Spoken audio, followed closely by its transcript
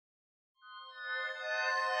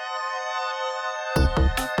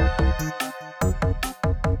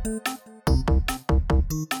Welcome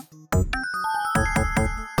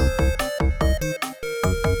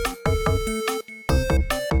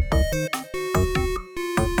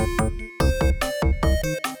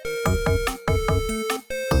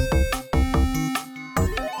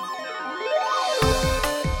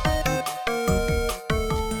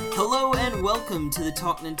to the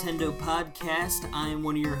Talk Nintendo podcast. I am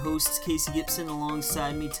one of your hosts, Casey Gibson.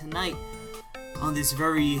 Alongside me tonight on this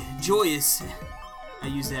very joyous, I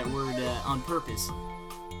use that word on purpose,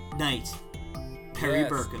 night, Perry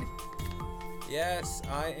Burkham. Yes,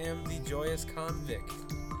 I am the joyous convict.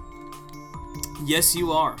 Yes,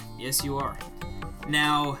 you are. Yes, you are.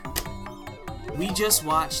 Now, we just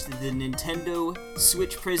watched the Nintendo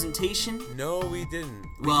Switch presentation. No, we didn't.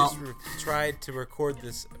 We just tried to record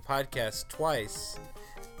this podcast twice.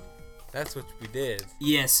 That's what we did.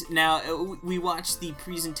 Yes. Now, we watched the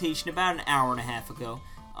presentation about an hour and a half ago.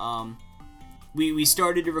 We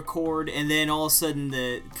started to record, and then all of a sudden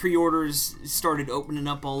the pre-orders started opening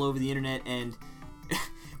up all over the internet, and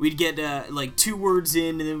we'd get like 2 words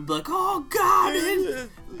in, and then we'd be like, "Oh God,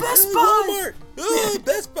 Best Buy, Walmart,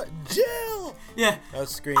 Best Buy, jail!" Yeah, I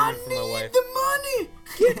was screaming for my wife. I need the money.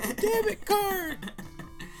 Get the debit card.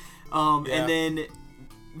 Yeah. And then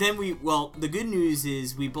the good news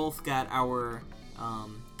is we both got our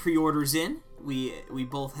pre-orders in. We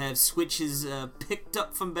both have Switches picked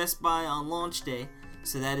up from Best Buy on launch day,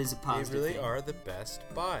 so that is a positive. They really thing. are the Best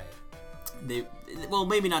Buy.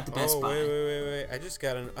 Maybe not the Best Buy. Wait! I just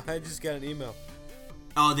got an email.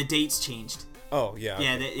 Oh, the date's changed. Oh yeah.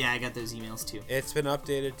 Okay. Yeah, I got those emails too. It's been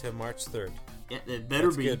updated to March 3rd. Yeah, it better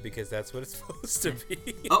That's be good because that's what it's supposed to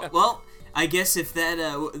be. Oh well, I guess if that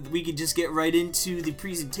we could just get right into the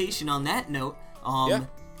presentation. On that note, yeah.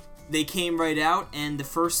 They came right out, and the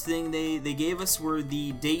first thing they gave us were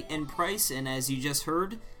the date and price, and as you just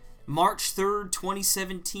heard, March 3rd,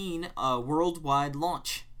 2017, worldwide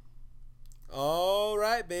launch. All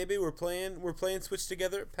right, baby, we're playing Switch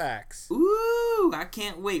together at PAX. Ooh, I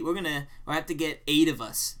can't wait. We'll have to get 8 of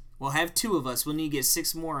us. We'll have 2 of us. We'll need to get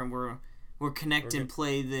 6 more, and we're connect and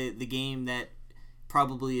play the game that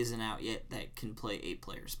probably isn't out yet that can play 8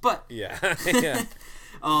 players. But yeah.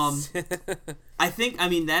 I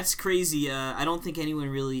mean that's crazy. I don't think anyone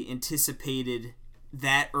really anticipated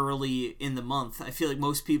that early in the month. I feel like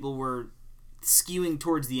most people were skewing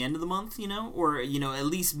towards the end of the month, or at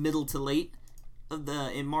least middle to late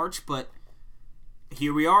in March, but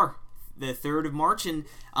here we are, the 3rd of March, and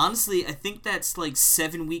honestly, I think that's like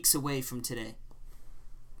 7 weeks away from today.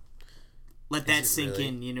 Let that sink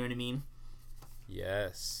in, you know what I mean?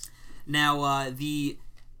 Yes. Now, the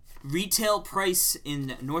retail price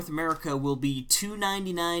in North America will be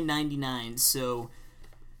 $299.99, so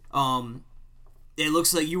it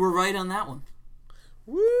looks like you were right on that one.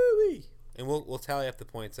 Woo-wee! And we'll tally up the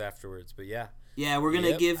points afterwards, but yeah. Yeah, we're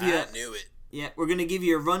gonna give you. I knew it. Yeah, we're gonna give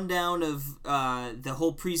you a rundown of the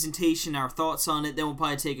whole presentation, our thoughts on it. Then we'll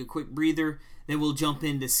probably take a quick breather. Then we'll jump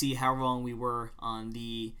in to see how wrong we were on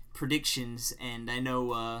the predictions. And I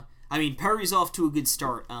know, Perry's off to a good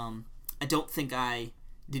start. I don't think I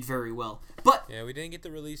did very well, but yeah, we didn't get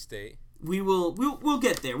the release date. We'll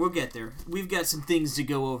get there. We'll get there. We've got some things to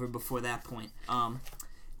go over before that point.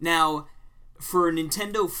 Now, for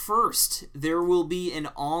Nintendo First, there will be an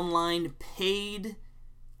online paid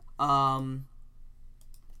online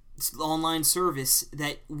service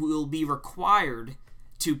that will be required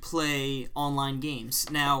to play online games.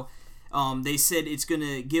 Now, they said it's going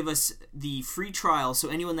to give us the free trial, so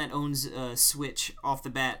anyone that owns a Switch off the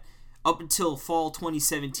bat, up until fall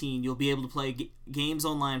 2017, you'll be able to play games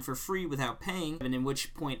online for free without paying, and in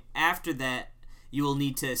which point after that, you will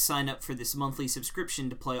need to sign up for this monthly subscription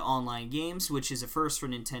to play online games, which is a first for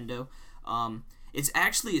Nintendo. It's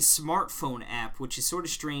actually a smartphone app, which is sort of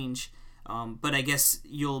strange, but I guess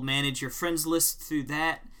you'll manage your friends list through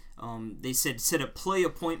that. They said set up play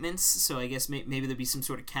appointments, so I guess maybe there'll be some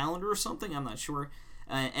sort of calendar or something, I'm not sure.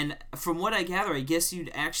 And from what I gather, I guess you'd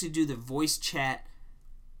actually do the voice chat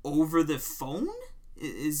over the phone,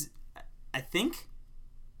 I think.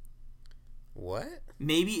 What?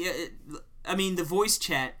 Maybe, the voice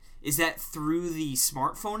chat, is that through the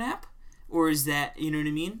smartphone app? Or is that, you know what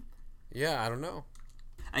I mean? Yeah, I don't know.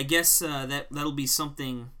 I guess that'll be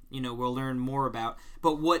something, we'll learn more about.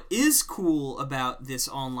 But what is cool about this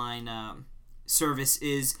online service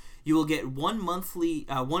is you will get one free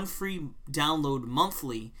download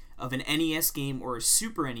monthly of an NES game or a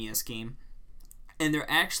Super NES game, and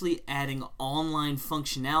they're actually adding online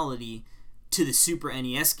functionality to the Super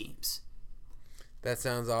NES games. That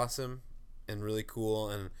sounds awesome and really cool,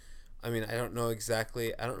 and I don't know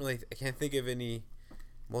exactly, I can't think of any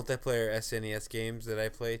multiplayer SNES games that I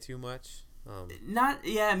play too much.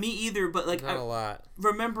 Me either. But like, not a lot.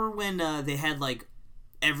 Remember when they had like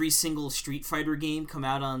every single Street Fighter game come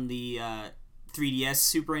out on the 3DS,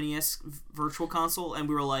 Super NES Virtual Console, and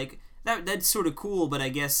we were like, that's sort of cool. But I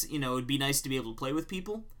guess it'd be nice to be able to play with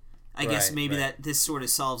people. I guess maybe that this sort of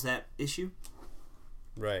solves that issue.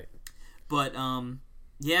 Right. But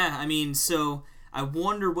yeah, I mean, so I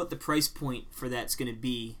wonder what the price point for that's going to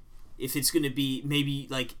be. If it's going to be maybe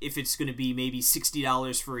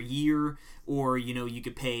 $60 for a year, or you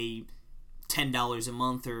could pay $10 a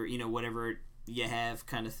month, or whatever you have,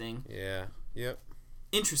 kind of thing. Yeah. Yep.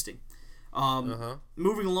 Interesting.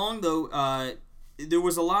 Moving along though, there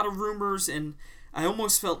was a lot of rumors, and I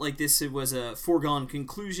almost felt like this was a foregone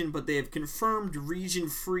conclusion, but they have confirmed region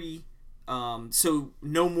free. So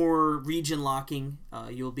no more region locking.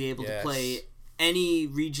 You'll be able to play any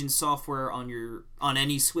region software on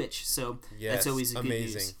any Switch. So that's always a good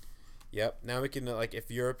news. Yep. Now we can if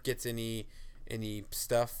Europe gets any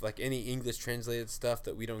stuff, like any English translated stuff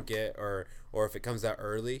that we don't get, or if it comes out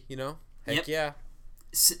early, heck yeah.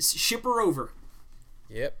 Ship her over.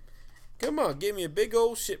 Yep. Come on, give me a big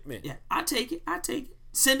old shipment. Yeah, I take it.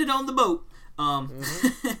 Send it on the boat.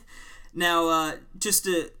 Now, just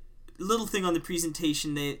a little thing on the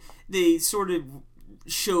presentation. They sort of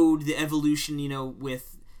showed the evolution,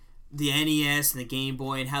 with the NES and the Game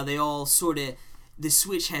Boy, and how they all sort of, the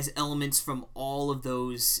Switch has elements from all of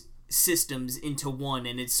those systems into one,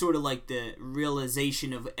 and it's sort of like the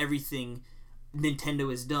realization of everything Nintendo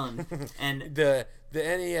has done. And the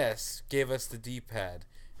NES gave us the D-pad,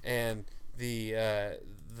 and the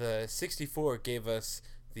 64 gave us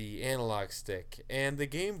the analog stick, and the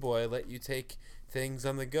Game Boy let you take things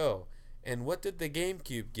on the go. And what did the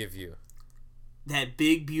GameCube give you? That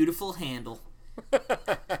big, beautiful handle.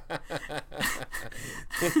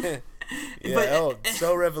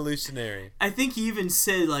 So revolutionary. I think he even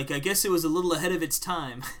said, I guess it was a little ahead of its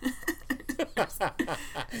time.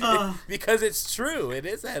 Because it's true. It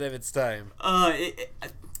is ahead of its time.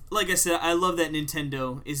 Like I said, I love that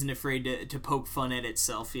Nintendo isn't afraid to poke fun at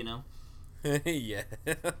itself, Yeah.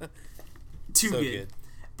 Too so good.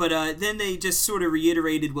 But then they just sort of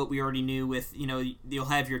reiterated what we already knew with, you'll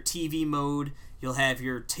have your TV mode, you'll have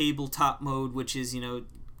your tabletop mode, which is,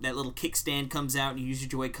 that little kickstand comes out and you use your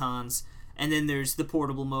Joy-Cons. And then there's the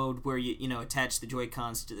portable mode where you attach the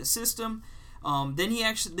Joy-Cons to the system. Then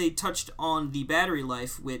they touched on the battery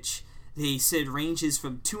life, which they said ranges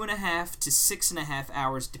from 2.5 to 6.5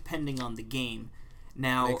 hours depending on the game.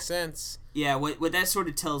 Now, makes sense. Yeah, what that sort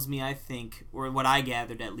of tells me, I think, or what I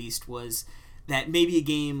gathered at least, was that maybe a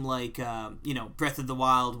game like Breath of the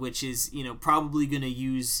Wild, which is probably going to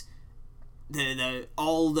use the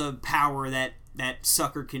all the power that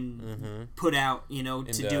sucker can put out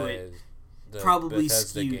to do it, probably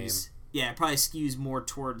Bethesda skews game. Yeah, probably skews more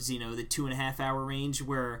towards the 2.5 hour range,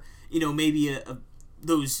 where maybe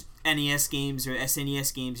those NES games or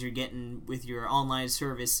SNES games you're getting with your online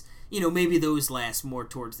service, maybe those last more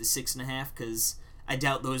towards the 6.5, because I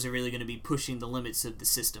doubt those are really going to be pushing the limits of the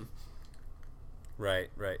system. Right.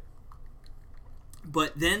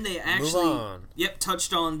 But then they actually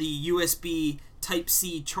touched on the USB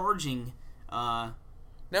Type-C charging. Now,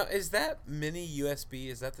 is that mini USB?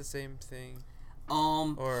 Is that the same thing?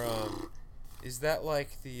 Or is that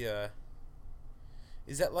like the?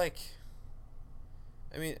 Is that like?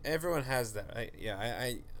 I mean, everyone has that.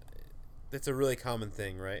 I that's a really common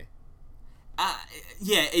thing, right?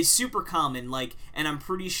 Yeah, it's super common. And I'm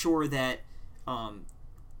pretty sure that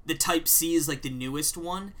the Type-C is like the newest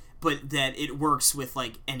one, but that it works with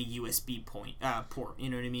any USB port. You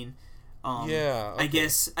know what I mean? Yeah. Okay.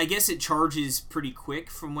 I guess it charges pretty quick,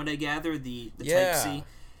 from what I gather. The Type-C.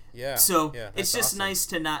 Yeah. So it's just awesome. Nice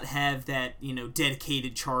to not have that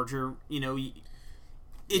dedicated charger.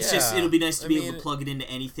 It's just, it'll be nice to be able to plug it into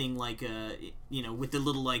anything with the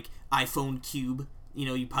little iPhone cube.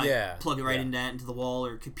 You probably plug it right into the wall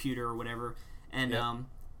or computer or whatever. And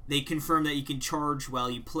they confirm that you can charge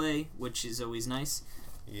while you play, which is always nice.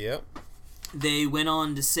 Yep. They went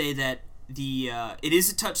on to say that it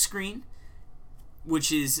is a touchscreen,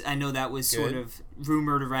 which is, I know that was sort of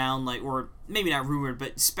rumored around, or maybe not rumored,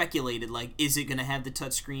 but speculated, is it going to have the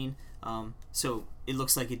touchscreen? So it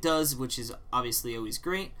looks like it does, which is obviously always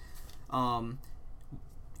great.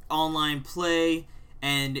 Online play,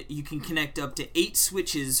 and you can connect up to 8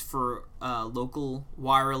 switches for local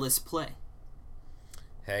wireless play.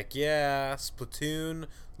 Heck yeah. Splatoon,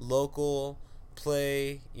 local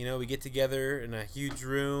play. We get together in a huge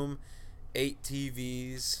room, 8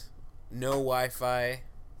 TVs, no Wi-Fi.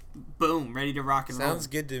 Boom, ready to rock and roll. Sounds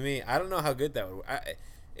good to me. I don't know how good that would.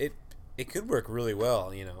 It it could work really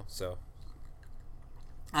well, so.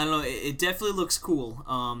 I don't know. It definitely looks cool.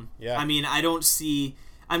 Yeah. I mean, I don't see.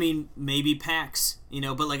 I mean, maybe PAX,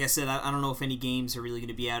 but like I said, I don't know if any games are really going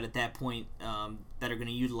to be out at that point that are going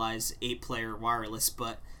to utilize 8-player wireless,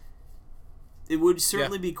 but it would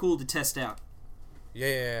certainly be cool to test out.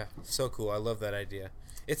 Yeah. So cool. I love that idea.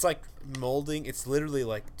 It's like molding. It's literally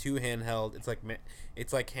like two handheld. It's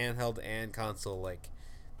like handheld and console. Like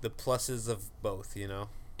the pluses of both, And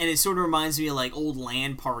it sort of reminds me of like old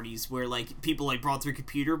LAN parties where like people like brought their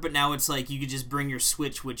computer, but now it's like you could just bring your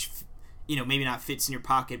Switch, which maybe not fits in your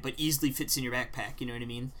pocket, but easily fits in your backpack. You know what I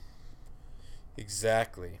mean?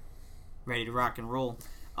 Exactly. Ready to rock and roll.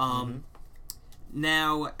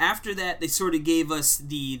 Now, after that, they sort of gave us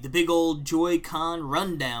the big old Joy-Con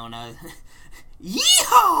rundown.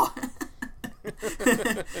 Yeehaw!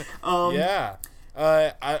 Yeah.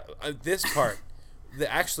 This part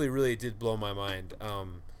that actually really did blow my mind.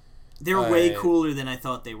 They're way cooler than I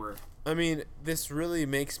thought they were. I mean, this really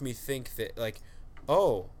makes me think that, like,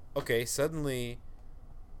 oh, okay, suddenly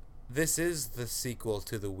this is the sequel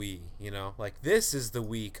to the Wii, Like, this is the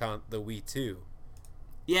Wii 2.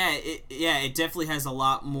 Yeah, it definitely has a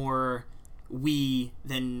lot more Wii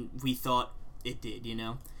than we thought it did,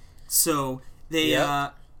 So they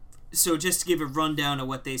so just to give a rundown of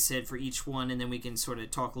what they said for each one, and then we can sort of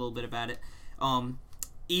talk a little bit about it.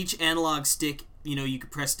 Each analog stick, you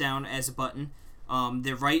could press down as a button.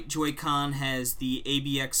 The right Joy-Con has the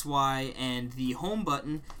ABXY and the home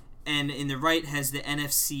button, and in the right has the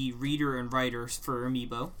NFC reader and writer for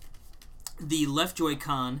Amiibo. The left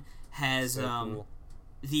Joy-Con has cool.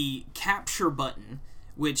 The capture button,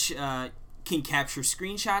 which can capture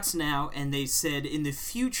screenshots now, and they said in the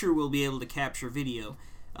future we'll be able to capture video.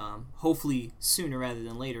 Hopefully sooner rather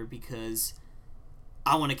than later, because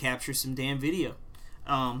I want to capture some damn video.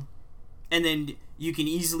 And then you can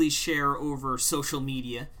easily share over social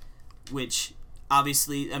media, which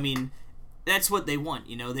obviously, I mean, that's what they want.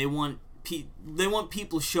 They want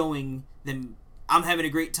people showing them, I'm having a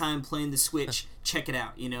great time playing the Switch. Check it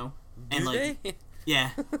out. And Do like, they?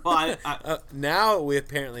 Yeah. Well, now we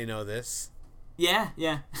apparently know this. Yeah.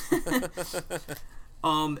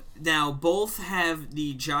 Now both have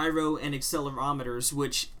the gyro and accelerometers,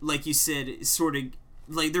 which, like you said, is sort of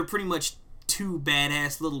like they're pretty much two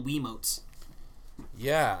badass little Wiimotes.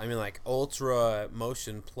 Yeah, I mean, like Ultra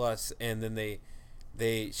Motion Plus, and then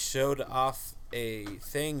they showed off a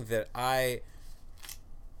thing that I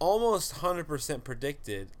almost 100%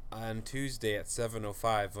 predicted on Tuesday at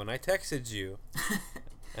 7:05 when I texted you.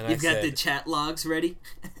 And You've got the chat logs ready?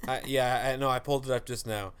 I know. I pulled it up just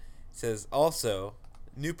now. It says, also,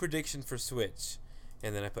 new prediction for Switch.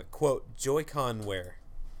 And then I put, quote, Joy-Con wear.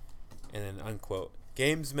 And then unquote.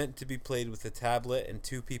 Games meant to be played with a tablet and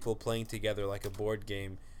two people playing together like a board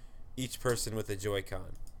game, each person with a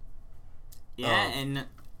Joy-Con. Yeah, and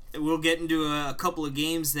we'll get into a couple of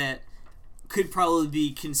games that could probably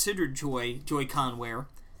be considered Joy-Con wear.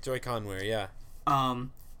 Joy-Con wear, yeah.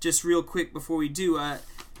 Just real quick before we do,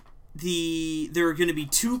 there are going to be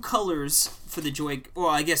two colors for the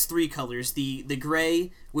I guess three colors. The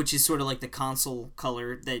gray, which is sort of like the console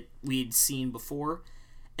color that we'd seen before.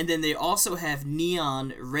 And then they also have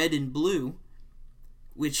neon red and blue,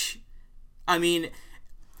 which, I mean,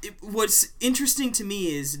 what's interesting to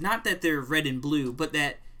me is not that they're red and blue, but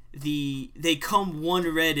that they come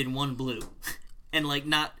one red and one blue. And like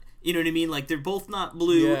not, you know what I mean? Like they're both not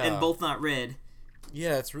blue and both not red.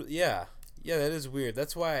 Yeah, it's yeah, that is weird.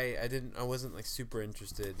 That's why I wasn't like super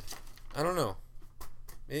interested. I don't know.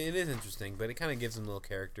 It is interesting, but it kind of gives them a little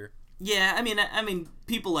character. Yeah, I mean,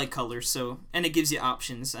 people like colors, so, and it gives you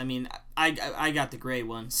options. I mean, I got the gray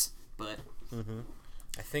ones, but.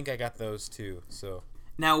 I think I got those too. So.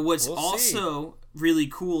 Now, what's also really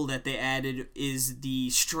cool that they added is the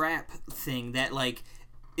strap thing. That like,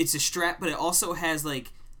 it's a strap, but it also has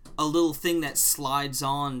like a little thing that slides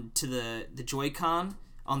on to the Joy-Con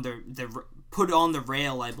on the put on the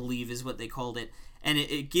rail, I believe is what they called it, and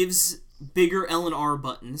it gives bigger L and R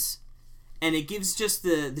buttons. And it gives just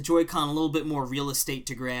the Joy-Con a little bit more real estate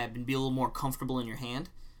to grab and be a little more comfortable in your hand.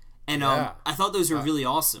 And I thought those were really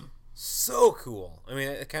awesome. So cool. I mean,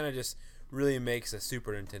 it kind of just really makes a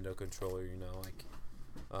Super Nintendo controller, like,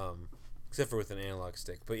 except for with an analog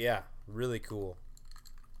stick. But yeah, really cool.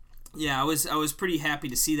 Yeah, I was pretty happy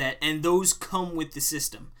to see that. And those come with the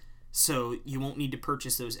system, so you won't need to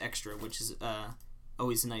purchase those extra, which is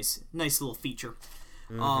always a nice little feature.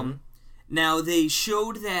 Now they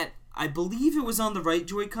showed that. I believe it was on the right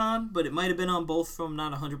Joy-Con, but it might have been on both from,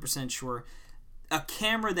 not 100% sure. A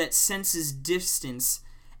camera that senses distance,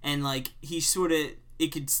 and like he sort of,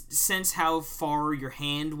 it could sense how far your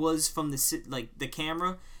hand was from the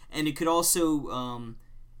camera, and it could also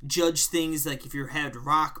judge things like if you had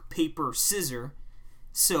rock, paper, scissor.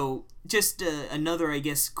 So just another, I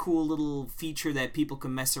guess, cool little feature that people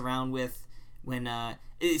can mess around with when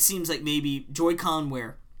it seems like maybe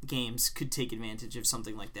Joy-Con-ware games could take advantage of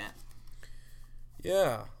something like that.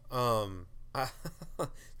 Yeah.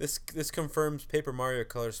 This confirms Paper Mario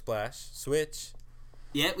Color Splash Switch.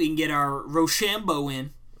 Yeah, we can get our Rochambeau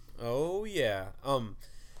in. Oh yeah.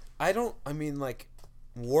 Like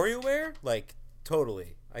WarioWare, like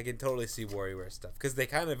totally. I can totally see WarioWare stuff because they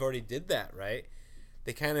kind of already did that, right?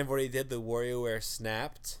 They kind of already did the WarioWare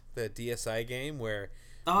Snapped, the DSi game where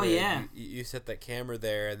you set that camera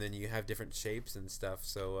there and then you have different shapes and stuff.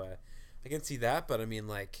 So I can see that, but I mean,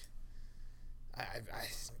 like,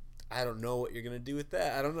 I don't know what you're gonna do with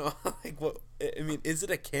that. I don't know. Like, what? I mean, is it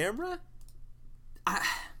a camera? I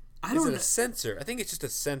don't know. Is it a sensor? I think it's just a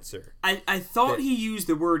sensor. I thought he used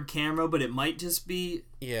the word camera, but it might just be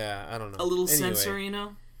I don't know. A little sensor, you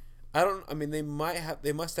know? I mean, they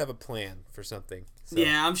must have a plan for something. So.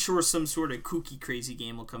 Yeah, I'm sure some sort of kooky crazy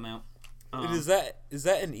game will come out. Is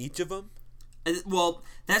that in each of them? Well,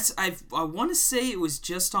 I want to say it was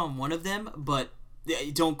just on one of them, but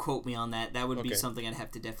don't quote me on that. That would be something I'd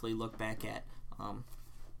have to definitely look back at.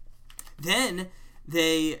 Then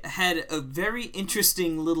they had a very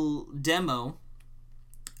interesting little demo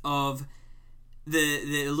of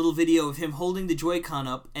the little video of him holding the Joy-Con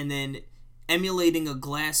up and then emulating a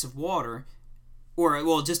glass of water,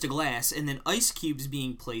 or just a glass, and then ice cubes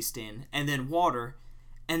being placed in, and then water,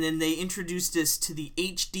 and then they introduced us to the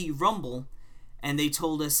HD Rumble, and they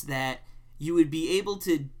told us that you would be able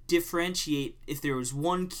to differentiate if there was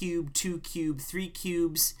 1 cube, 2 cube, 3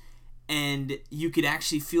 cubes, and you could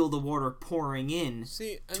actually feel the water pouring in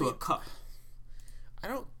a cup. I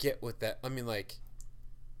don't get what that... I mean, like...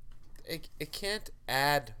 It can't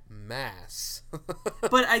add mass.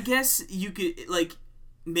 But I guess you could, like,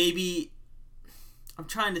 maybe... I'm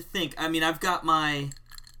trying to think. I mean, I've got my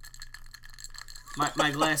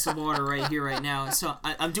glass of water right here right now. So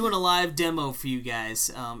I'm doing a live demo for you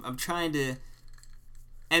guys. I'm trying to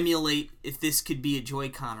emulate if this could be a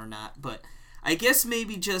Joy-Con or not. But I guess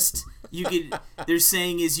maybe just you could... They're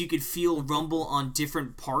saying is you could feel rumble on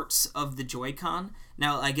different parts of the Joy-Con.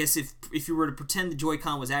 Now, I guess if you were to pretend the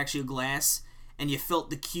Joy-Con was actually a glass and you felt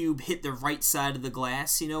the cube hit the right side of the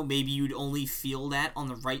glass, maybe you'd only feel that on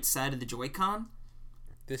the right side of the Joy-Con.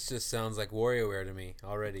 This just sounds like WarioWare to me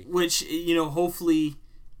already. Which, hopefully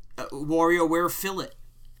WarioWare fill it.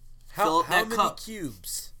 How many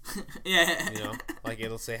cubes? Yeah. Like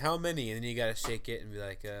it'll say how many, and then you gotta shake it and be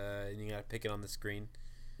like, and you gotta pick it on the screen.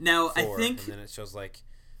 Now, 4, I think... And then it shows like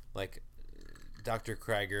Dr.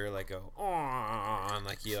 Krieger, like on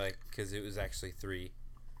because it was actually 3.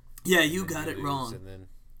 Yeah, you got it wrong. And then,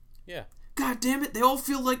 yeah. God damn it! They all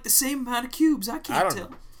feel like the same amount of cubes. I can't tell.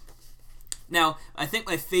 Know. Now, I think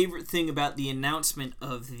my favorite thing about the announcement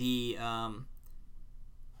of the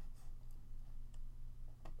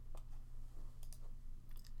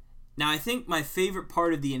Now, I think my favorite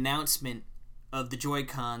part of the announcement of the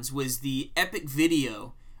Joy-Cons was the epic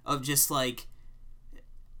video of just like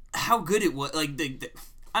how good it was. Like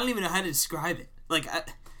I don't even know how to describe it. Like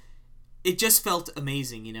it just felt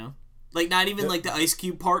amazing, Like not even like the ice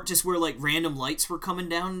cube part, just where like random lights were coming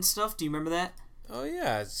down and stuff. Do you remember that? Oh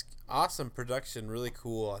yeah, it's awesome production, really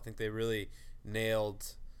cool. I think they really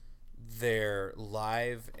nailed their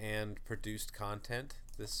live and produced content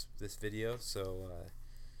this video. So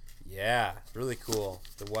yeah, really cool.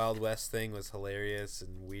 The Wild West thing was hilarious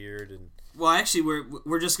and weird and. Well, actually,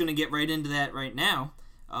 we're just gonna get right into that right now.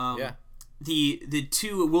 Yeah. The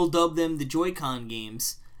two, we'll dub them the Joy-Con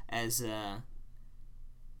games as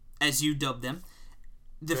you dub them.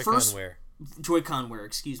 The Joy-Con-ware. Joy-Con-ware,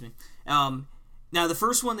 excuse me. Now, the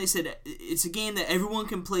first one, they said it's a game that everyone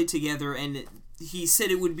can play together, and he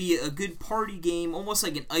said it would be a good party game, almost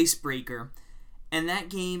like an icebreaker. And that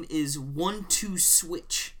game is 1-2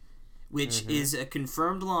 Switch, which is a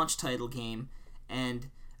confirmed launch title game. And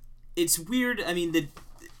it's weird. I mean,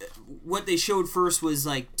 what they showed first was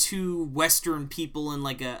like 2 Western people in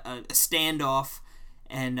like a standoff,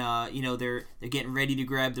 and they're getting ready to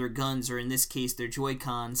grab their guns, or in this case, their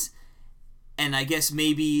Joy-Cons. And I guess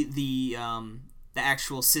maybe the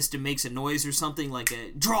actual system makes a noise or something, like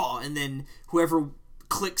a draw, and then whoever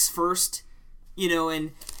clicks first,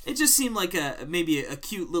 and it just seemed like maybe a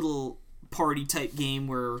cute little party type game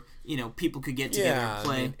where people could get together and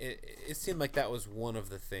play. I mean, it seemed like that was one of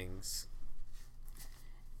the things.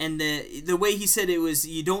 And the way he said it was,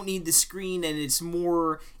 you don't need the screen, and it's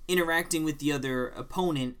more interacting with the other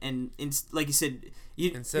opponent, and it's, like he said,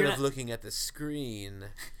 Instead of looking at the screen,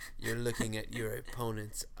 you're looking at your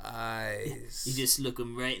opponent's eyes. You just look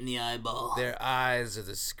them right in the eyeball. Their eyes are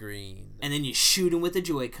the screen. And then you shoot them with a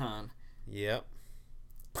Joy-Con. Yep.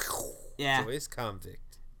 Yeah. Joy's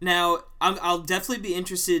Convict. Now, I'll definitely be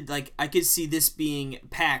interested. Like, I could see this being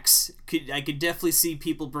PAX. I could definitely see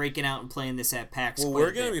people breaking out and playing this at PAX. Well,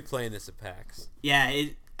 we're gonna be playing this at PAX. Yeah,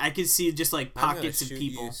 I could see just like pockets of people.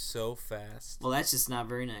 I'm gonna shoot you so fast. Well, that's just not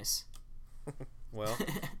very nice. Well,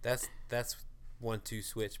 that's 1-2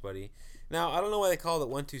 switch, buddy. Now, I don't know why they call it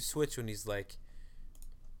 1-2 switch when he's like,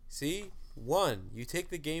 see, 1, you take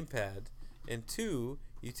the gamepad, and 2,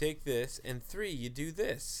 you take this, and 3, you do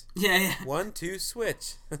this. Yeah. 1-2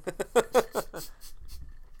 switch. I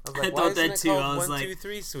thought that too. I was 1, 2,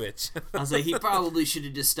 3 switch. I was like, he probably should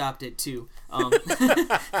have just stopped at 2.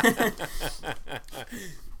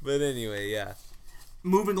 But anyway, yeah.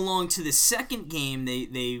 Moving along to the second game,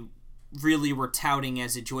 they really were touting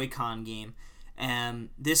as a Joy-Con game.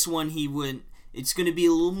 This one, it's going to be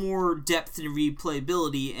a little more depth and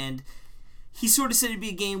replayability, and he sort of said it'd be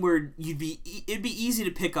a game where it'd be easy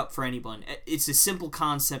to pick up for anyone. It's a simple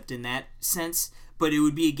concept in that sense, but it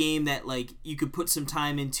would be a game that like you could put some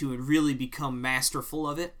time into and really become masterful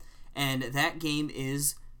of it. And that game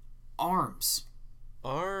is ARMS.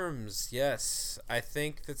 ARMS, yes. I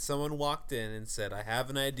think that someone walked in and said, I have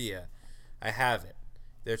an idea. I have it.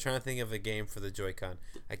 They're trying to think of a game for the Joy-Con.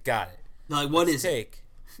 I got it. Like,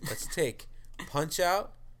 Let's take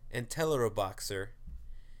Punch-Out and Teleroboxer,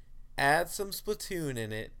 add some Splatoon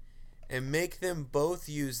in it, and make them both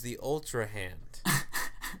use the Ultra Hand.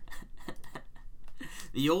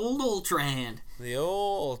 The old Ultra Hand. The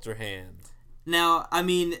old Ultra Hand. Now, I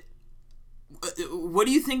mean, what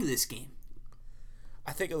do you think of this game?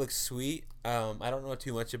 I think it looks sweet. I don't know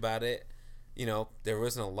too much about it. You know, there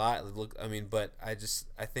wasn't a lot. But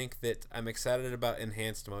I think that I'm excited about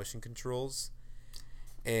enhanced motion controls,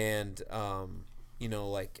 and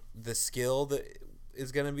like the skill that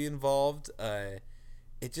is going to be involved.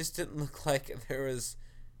 It just didn't look like there was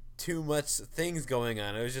too much things going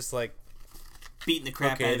on. It was just like beating the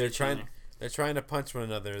crap out of each other. They're trying to punch one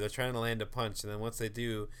another. They're trying to land a punch, and then once they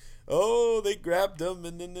do, they grabbed him,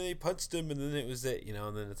 and then they punched him, and then it was it,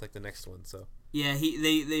 and then it's like the next one. So yeah,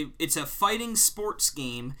 it's a fighting sports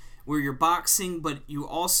game where you're boxing, but you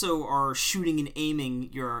also are shooting and aiming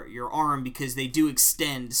your arm because they do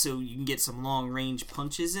extend, so you can get some long range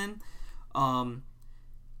punches in.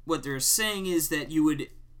 What they're saying is that you would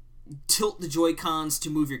tilt the Joy-Cons to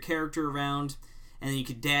move your character around, and then you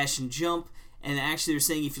could dash and jump. And actually, they're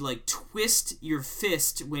saying if you like twist your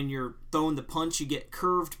fist when you're throwing the punch, you get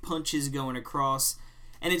curved punches going across.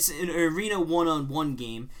 And it's an arena one-on-one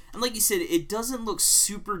game. And like you said, it doesn't look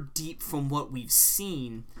super deep from what we've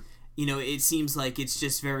seen. It seems like it's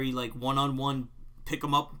just very like one-on-one, pick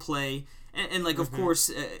 'em up, play. And like, of course,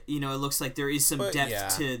 it looks like there is some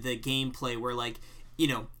depth to the gameplay where like,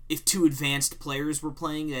 if 2 advanced players were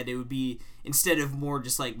playing, that it would be, instead of more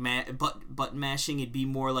just like button mashing, it'd be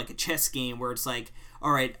more like a chess game where it's like,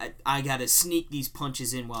 all right, I gotta sneak these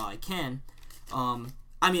punches in while I can.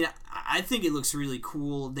 I think it looks really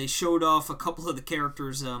cool. They showed off a couple of the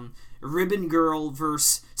characters, Ribbon Girl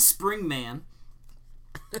versus Spring Man,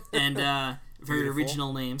 and very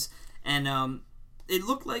original names. And it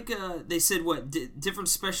looked like they said different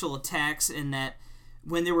special attacks, and that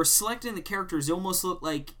when they were selecting the characters, it almost looked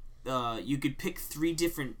like you could pick 3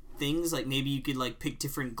 different things. Like maybe you could like pick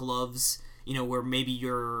different gloves, where maybe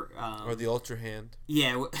you're or the Ultra Hand.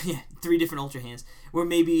 Yeah, 3 different Ultra Hands. Where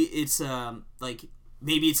maybe it's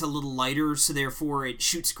maybe it's a little lighter, so therefore it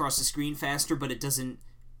shoots across the screen faster, but it doesn't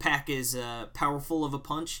pack as powerful of a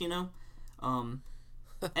punch, And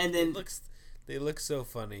then they look so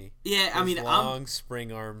funny. Yeah, long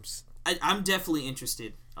spring arms. I'm definitely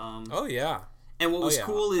interested. Oh yeah. And what was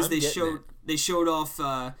cool is they showed off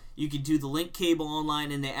you could do the link cable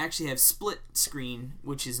online, and they actually have split screen,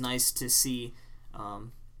 which is nice to see.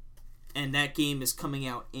 And that game is coming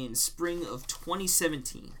out in spring of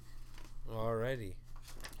 2017. Alrighty.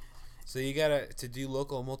 So you to do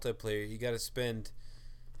local multiplayer, you gotta spend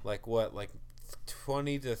like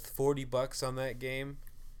 $20 to $40 on that game,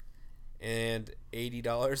 and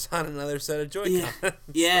 $80 on another set of Joy-Cons.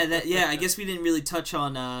 Yeah. I guess we didn't really touch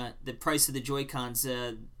on the price of the Joy-Cons.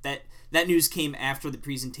 That news came after the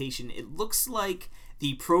presentation. It looks like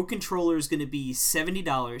the Pro Controller is going to be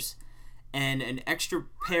 $70, and an extra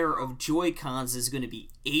pair of Joy-Cons is going to be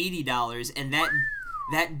 $80, and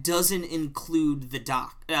that doesn't include the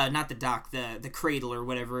dock. Not the dock, the cradle or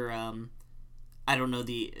whatever. I don't know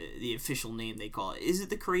the official name they call it. Is it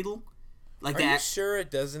the cradle? Are you sure it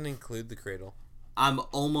doesn't include the cradle? I'm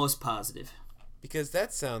almost positive. Because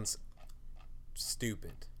that sounds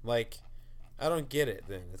stupid. Like, I don't get it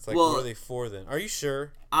then. It's like, what are they for then? Are you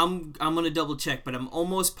sure? I'm going to double check, but I'm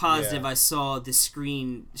almost positive I saw the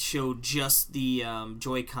screen show just the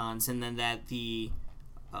Joy-Cons, and then that the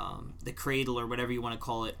cradle or whatever you want to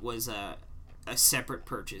call it was a separate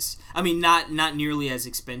purchase. I mean, not nearly as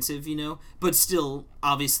expensive, but still,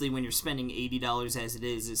 obviously, when you're spending $80 as it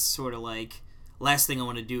is, it's sort of like, last thing I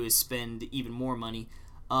want to do is spend even more money.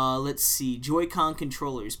 Let's see, Joy-Con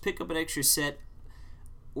controllers. Pick up an extra set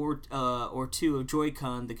or two of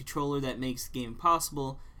Joy-Con, the controller that makes the game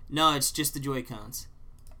possible. No, it's just the Joy-Cons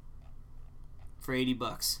for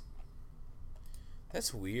 $80.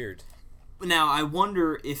 That's weird. Now, I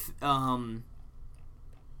wonder if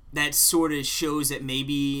that sort of shows that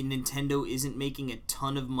maybe Nintendo isn't making a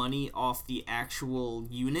ton of money off the actual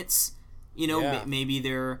units. Maybe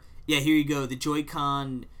they're... Yeah, here you go. The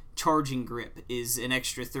Joy-Con charging grip is an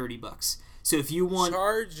extra $30. So if you want...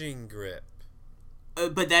 Charging grip?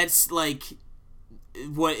 But that's like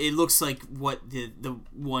what it looks like. What the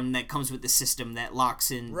one that comes with the system that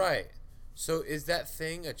locks in. Right. So is that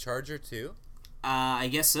thing a charger too? I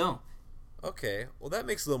guess so. Okay. Well, that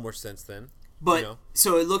makes a little more sense then. But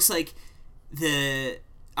so it looks like I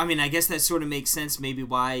mean, I guess that sort of makes sense. Maybe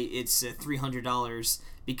why it's $300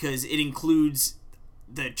 because it includes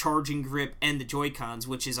the charging grip and the Joy-Cons,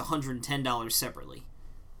 which is $110 separately.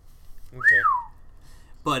 Okay.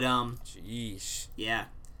 But Jeez. Yeah.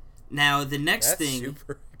 Now the next thing. That's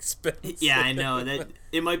super expensive. Yeah, I know that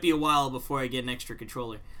it might be a while before I get an extra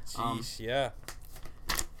controller. Jeez, yeah.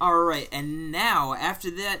 All right, and now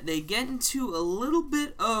after that, they get into a little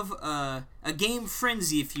bit of a game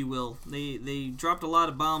frenzy, if you will. They dropped a lot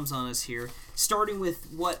of bombs on us here, starting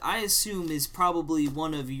with what I assume is probably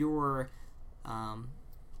one of your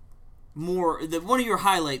one of your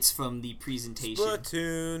highlights from the presentation.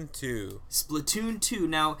 Splatoon 2. Splatoon 2.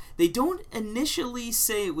 Now, they don't initially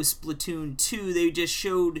say it was Splatoon 2. They just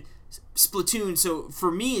showed Splatoon. So,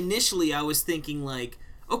 for me, initially, I was thinking, like,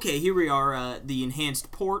 okay, here we are, the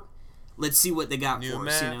enhanced port. Let's see what they got for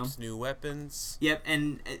us, maps, new weapons. Yep,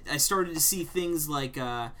 and I started to see things like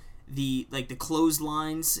the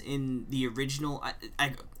clotheslines in the original.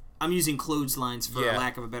 I'm using clotheslines for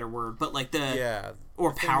lack of a better word, but like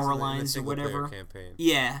or power lines or whatever. Campaign.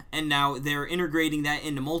 Yeah, and now they're integrating that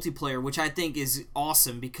into multiplayer, which I think is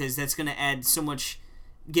awesome because that's going to add so much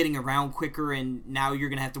getting around quicker, and now you're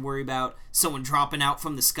going to have to worry about someone dropping out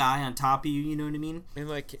from the sky on top of you, you know what I mean? And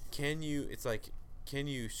like, can you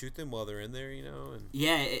shoot them while they're in there, And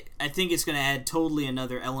yeah, I think it's going to add totally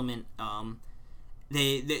another element.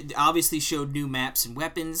 They obviously showed new maps and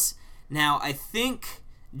weapons. Now, I think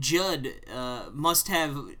Judd must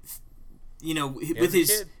have,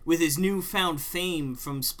 with his newfound fame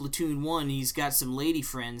from Splatoon 1, he's got some lady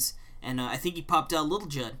friends, and I think he popped out Little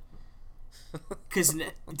Judd. Because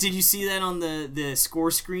did you see that on the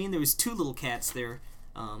score screen? There was two little cats there.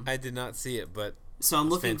 I did not see it, but so I'm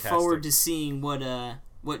looking forward to seeing what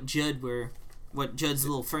Judd's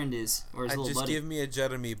little friend is, or his little buddy. Just give me a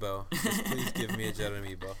Judd amiibo. Just please give me a Judd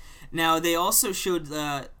amiibo. Now, they also showed,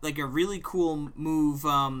 like, a really cool move,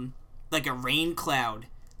 like a rain cloud.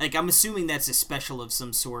 Like, I'm assuming that's a special of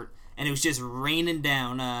some sort. And it was just raining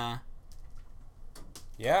down,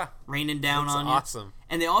 raining down on you. Awesome.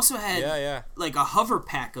 And they also had, like, a hover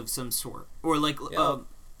pack of some sort. Or, like, a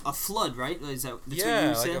flood, right? Is that that's what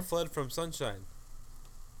you said? Like a flood from sunshine.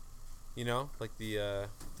 Like the awesome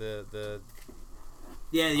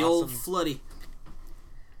old floody.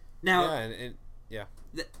 Now... Yeah,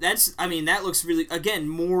 that looks really, again,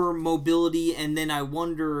 more mobility, and then I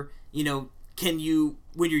wonder, can you,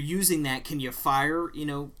 when you're using that, can you fire,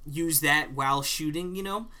 use that while shooting,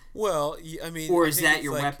 Well, I mean... Or is that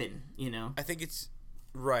your weapon, I think it's...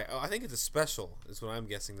 Right. I think it's a special, is what I'm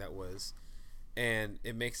guessing that was. And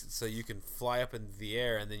it makes it so you can fly up in the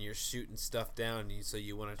air, and then you're shooting stuff down, so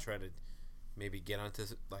you want to try to maybe get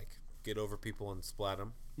over people and splat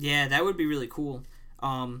them. Yeah, that would be really cool.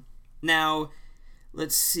 Now...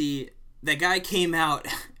 Let's see. That guy came out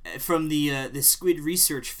from the Squid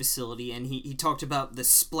Research Facility, and he talked about the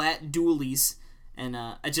Splat Dualies, and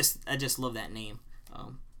I just love that name.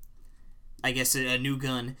 I guess a new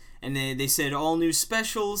gun, and they said all new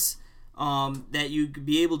specials. That you could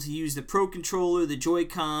be able to use the Pro Controller, the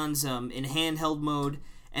Joy-Cons in handheld mode,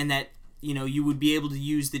 and that you would be able to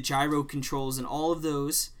use the gyro controls and all of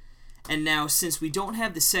those. And now, since we don't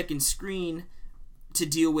have the second screen to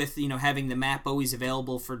deal with, having the map always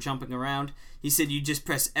available for jumping around, he said you just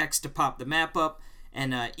press X to pop the map up,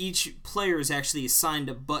 and each player is actually assigned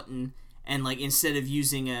a button, and like instead of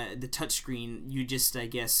using the touchscreen, you just, I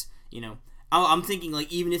guess, I'm thinking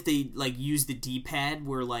like even if they like use the D-pad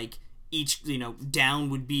where like each down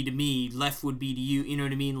would be to me, left would be to you. You know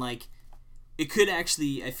what I mean? Like it could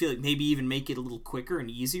actually, I feel like maybe even make it a little quicker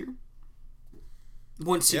and easier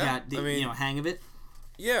once you got the hang of it.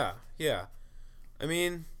 Yeah. I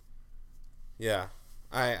mean, yeah,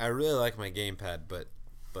 I really like my gamepad, but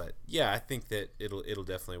yeah, I think that it'll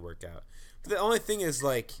definitely work out. But the only thing is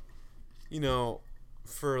like,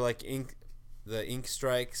 for like the ink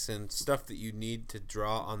strikes and stuff that you need to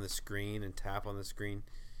draw on the screen and tap on the screen,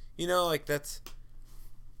 like that's.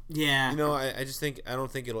 Yeah. I just think I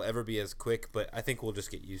don't think it'll ever be as quick, but I think we'll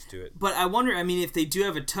just get used to it. But I wonder. I mean, if they do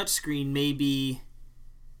have a touch screen, maybe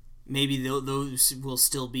those will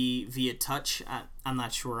still be via touch. I'm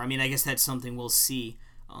not sure. I mean, I guess that's something we'll see.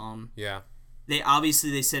 Yeah. They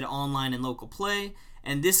said online and local play,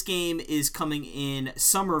 and this game is coming in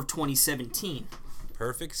summer of 2017.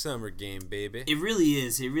 Perfect summer game, baby. It really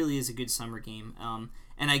is. It really is a good summer game.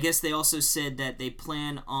 And I guess they also said that they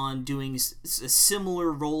plan on doing a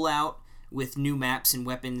similar rollout with new maps and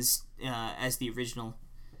weapons as the original,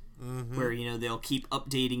 where they'll keep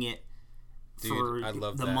updating it for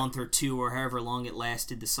the month or two or however long it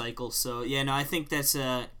lasted the cycle. So yeah, no, I think that's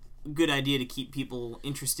a good idea to keep people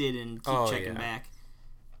interested and keep checking back.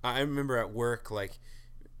 I remember at work, like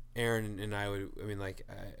Aaron and I would,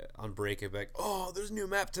 on break, I'd be like, "Oh, there's a new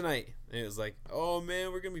map tonight," and it was like, "Oh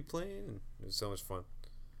man, we're gonna be playing," and it was so much fun.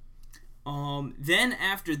 Then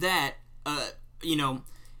after that,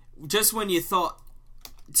 just when you thought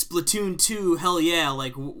Splatoon 2, hell yeah,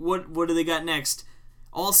 like what do they got next?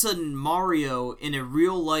 All of a sudden, Mario in a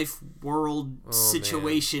real life world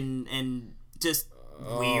situation, and just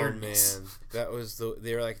weirdness. Oh man, that was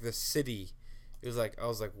they were like the city. It was like I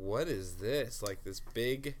was like, what is this? Like this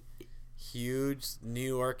big, huge New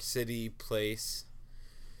York City place.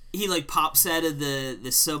 He like pops out of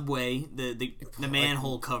the subway, the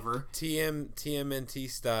manhole cover. TMNT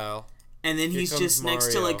style. And then he's just Mario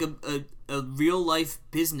next to like a real life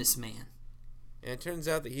businessman. And it turns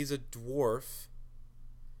out that he's a dwarf.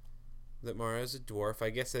 That Mario's a dwarf. I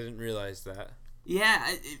guess I didn't realize that.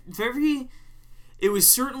 Yeah, it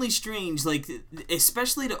was certainly strange, like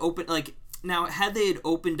especially to open like now had they had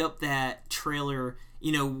opened up that trailer,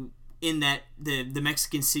 in that the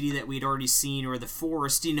Mexican city that we'd already seen or the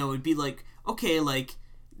forest, it'd be like, okay, like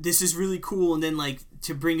this is really cool, and then like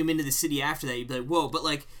to bring him into the city after that, you'd be like, whoa, but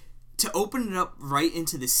like to open it up right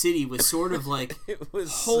into the city was sort of like it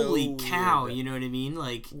was holy so cow, weird. You know what I mean?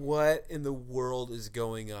 Like what in the world is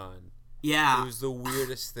going on? Yeah. It was the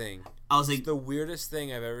weirdest thing. I was like, it's the weirdest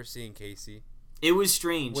thing I've ever seen, Casey. It was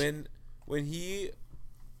strange. When he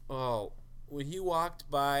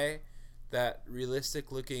walked by that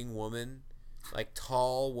realistic looking woman, like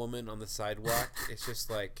tall woman on the sidewalk, it's just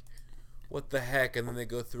like, what the heck? And then they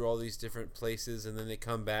go through all these different places, and then they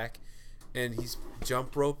come back, and he's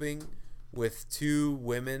jump roping with two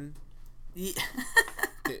women. Yeah.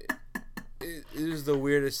 It was the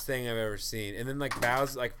weirdest thing I've ever seen. And then like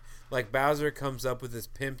Bowser comes up with his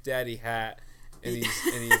pimp daddy hat, and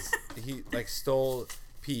he like stole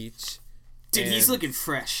Peach. Dude, he's looking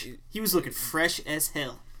fresh. He was looking fresh as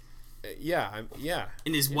hell. Yeah.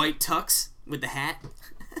 In his white tux with the hat.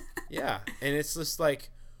 Yeah, and it's just like,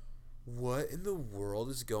 what in the world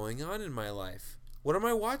is going on in my life? What am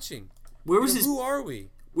I watching? Who are we?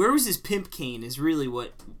 Where was his pimp cane? Is really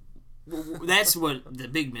what. That's what the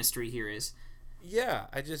big mystery here is. Yeah,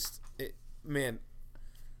 man,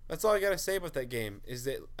 that's all I gotta say about that game. Is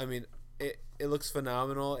that it looks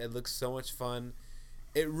phenomenal. It looks so much fun.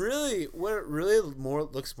 What it really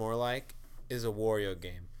looks more like is a Wario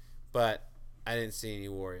game, but I didn't see any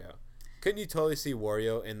Wario. Couldn't you totally see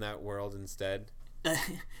Wario in that world instead?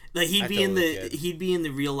 Like he'd be in the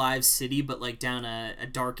real live city, but like down a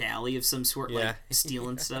dark alley of some sort, like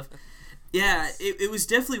stealing stuff. Yeah, it was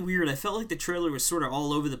definitely weird. I felt like the trailer was sort of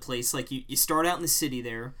all over the place. Like you start out in the city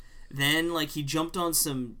there, then like he jumped on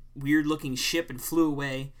some weird looking ship and flew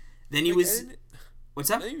away. Then he was. What's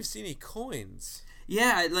up? I didn't even see any coins.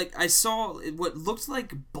 Yeah, like I saw what looked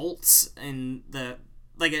like bolts in the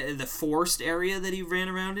forest area that he ran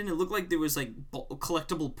around in. It looked like there was like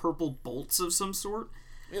collectible purple bolts of some sort.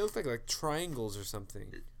 It looked like triangles or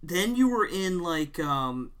something. Then you were in like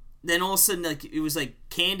then all of a sudden like it was like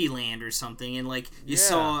Candyland or something, and like you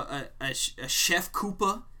saw a Chef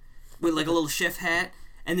Koopa with like a little chef hat,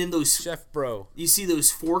 and then those Chef Bro. You see those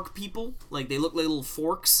fork people, like they look like little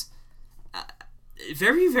forks.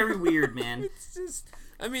 Very, very weird, man. It's just,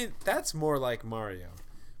 that's more like Mario,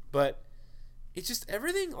 but it's just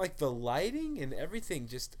everything, like the lighting and everything,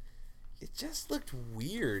 it just looked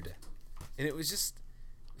weird, and it was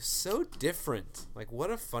so different. Like, what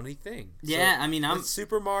a funny thing. Yeah, so, I mean, it's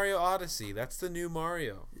Super Mario Odyssey. That's the new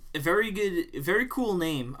Mario. A very good, very cool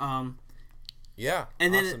name. Yeah,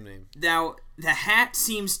 and awesome then name. Now the hat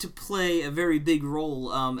seems to play a very big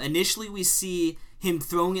role. Initially, we see him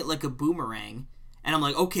throwing it like a boomerang, and I'm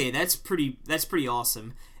like, okay, that's pretty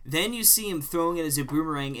awesome. Then you see him throwing it as a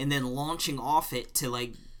boomerang and then launching off it to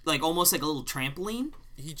like almost like a little trampoline.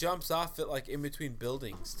 He jumps off it like in between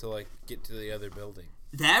buildings to like get to the other building.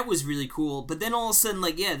 That was really cool. But then all of a sudden,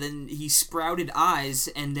 then he sprouted eyes,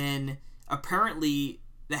 and then apparently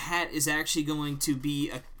the hat is actually going to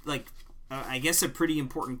be I guess a pretty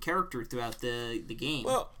important character throughout the game.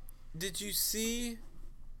 Well, did you see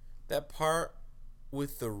that part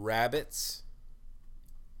with the rabbits?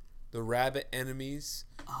 The rabbit enemies,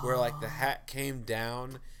 where like the hat came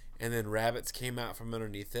down and then rabbits came out from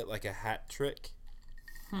underneath it like a hat trick.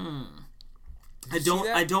 I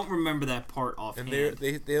don't remember that part offhand. And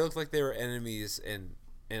they looked like they were enemies, and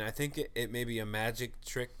I think it may be a magic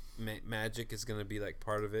trick. Magic is gonna be like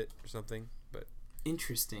part of it or something. But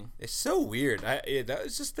interesting. It's so weird. That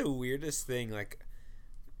was just the weirdest thing. Like,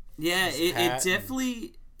 yeah,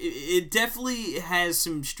 it definitely has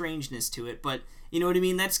some strangeness to it, but you know what I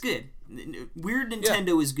mean. That's good. Weird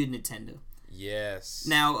Nintendo is good Nintendo. Yes.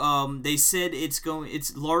 Now, they said it's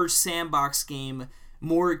large sandbox game,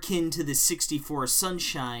 more akin to the 64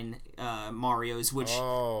 Sunshine Mario's, which...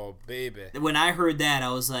 Oh, baby. When I heard that,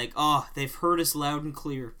 I was like, oh, they've heard us loud and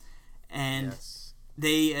clear. And yes.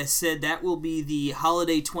 They said that will be the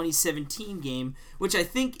holiday 2017 game, which I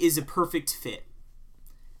think is a perfect fit.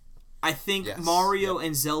 I think Mario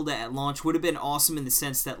and Zelda at launch would have been awesome in the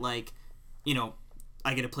sense that, like, you know,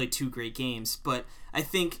 I get to play two great games, but I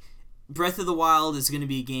think Breath of the Wild is going to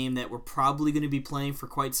be a game that we're probably going to be playing for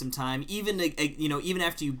quite some time. Even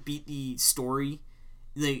after you beat the story,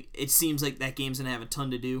 it seems like that game's going to have a ton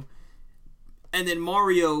to do. And then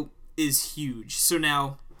Mario is huge. So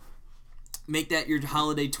now, make that your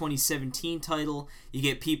holiday 2017 title. You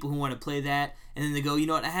get people who want to play that, and then they go, you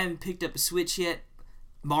know what, I haven't picked up a Switch yet.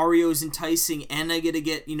 Mario's enticing, and I get to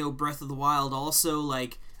get, Breath of the Wild also.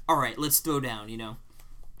 Like, all right, let's throw down,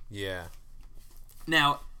 Yeah.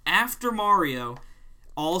 Now, after Mario,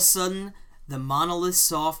 all of a sudden, the Monolith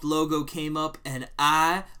Soft logo came up, and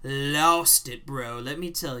I lost it, bro. Let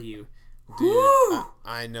me tell you. Dude,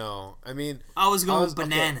 I know. I mean, I was going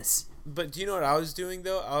bananas. Okay. But do you know what I was doing,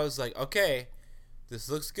 though? I was like, okay, this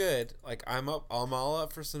looks good. Like, I'm all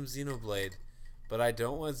up for some Xenoblade, but I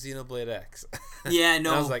don't want Xenoblade X. Yeah,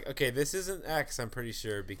 no. I was like, okay, this isn't X, I'm pretty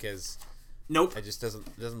sure, because... Nope. It just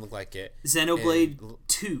doesn't look like it. Xenoblade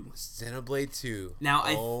 2. Xenoblade 2. Now,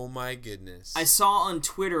 oh my goodness. I saw on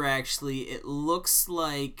Twitter, actually, it looks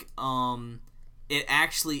like it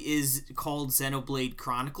actually is called Xenoblade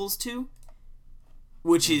Chronicles 2,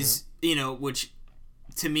 which is, which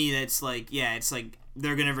to me that's like, yeah, it's like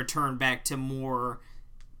they're going to return back to more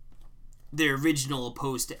their original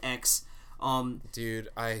opposed to X. Dude,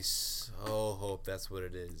 I so hope that's what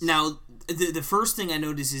it is. Now, the first thing I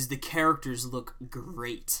notice is the characters look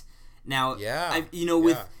great. Now,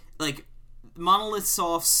 with like Monolith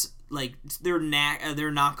Soft's, like their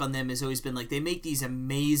knock on them has always been like they make these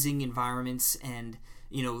amazing environments, and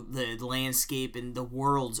the landscape and the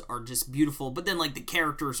worlds are just beautiful. But then like the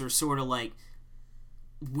characters are sort of like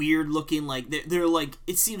weird looking. Like they're like,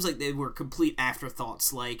 it seems like they were complete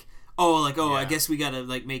afterthoughts. Like, I guess we gotta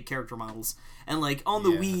like make character models. And like on the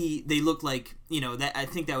Wii, they look like, that I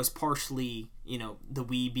think that was partially, the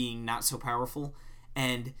Wii being not so powerful.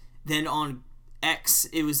 And then on X,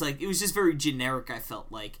 it was just very generic, I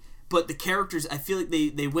felt like. But the characters, I feel like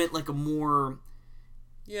they went like a more,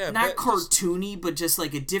 not cartoony, but just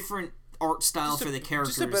like a different art style for the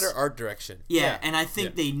characters. Just a better art direction. Yeah, and I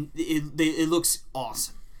think it looks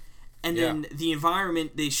awesome. And then the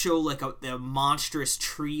environment, they show like a monstrous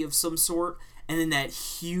tree of some sort, and then that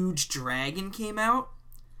huge dragon came out.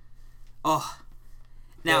 Oh,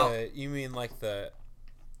 now you mean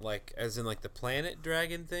as in the planet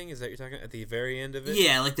dragon thing? Is that what you're talking about at the very end of it?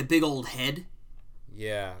 Yeah, like the big old head.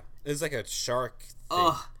 Yeah, it's like a shark thing.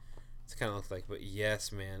 Oh, it's kind of looks like, but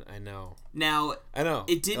yes, man, I know. Now I know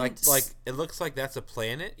it didn't like it looks like that's a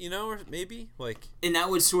planet, or maybe like. And that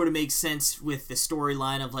would sort of make sense with the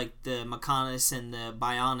storyline of like the Mechonis and the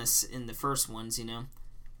Bionis in the first ones,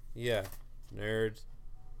 Yeah, nerd.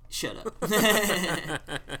 Shut up.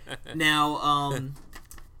 Now,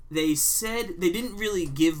 they said they didn't really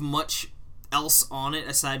give much else on it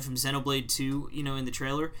aside from Xenoblade 2, in the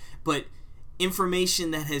trailer, but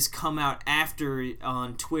information that has come out after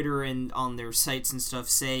on Twitter and on their sites and stuff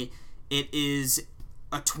say it is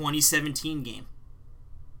a 2017 game.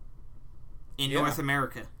 in North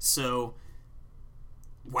America. So,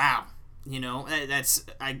 wow.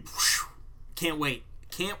 Can't wait.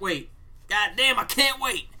 Can't wait. God damn, I can't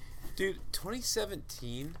wait. Dude,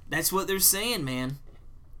 2017? That's what they're saying, man.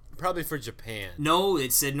 Probably for Japan. No,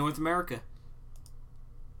 it said North America.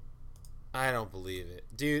 I don't believe it.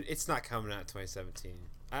 Dude, it's not coming out in 2017.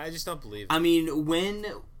 I just don't believe it. I mean,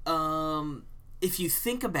 if you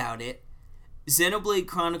think about it, Xenoblade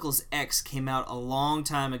Chronicles X came out a long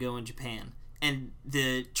time ago in Japan, and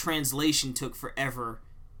the translation took forever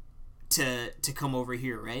to come over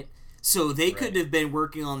here, right? So they could have been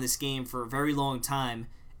working on this game for a very long time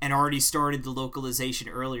and already started the localization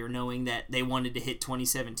earlier, knowing that they wanted to hit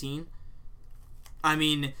 2017. I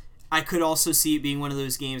mean, I could also see it being one of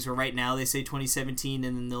those games where right now they say 2017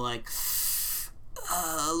 and then they're like,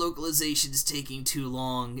 localization's taking too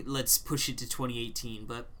long, let's push it to 2018.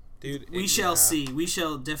 But dude, we shall see. We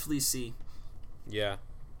shall definitely see. Yeah.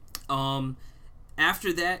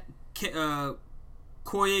 After that, Koei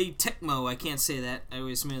Tecmo, I can't say that. I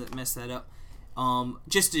always mess that up.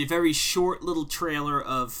 Just a very short little trailer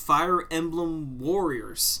of Fire Emblem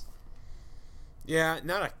Warriors. Yeah,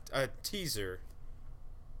 not a teaser.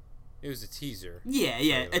 It was a teaser.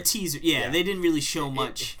 Yeah, a teaser. Yeah, they didn't really show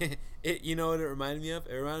much. You know what it reminded me of?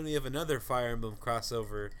 It reminded me of another Fire Emblem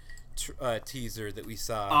crossover teaser that we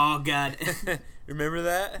saw. Oh God! Remember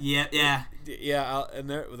that? Yeah. Yeah, and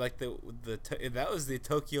there like that was the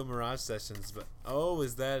Tokyo Mirage Sessions, but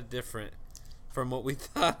is that different from what we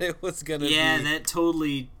thought it was gonna be? Yeah, that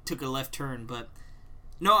totally took a left turn. But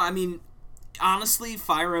no, I mean, honestly,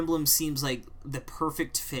 Fire Emblem seems like the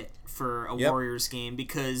perfect fit for a Warriors game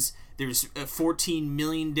because there's 14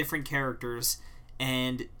 million different characters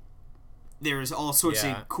and there's all sorts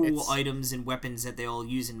of cool items and weapons that they all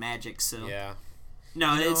use in Magic. So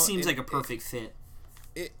no, it seems like a perfect fit.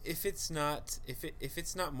 If it's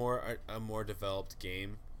not more a more developed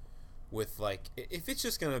game with like if it's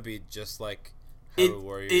just gonna be just like Hyrule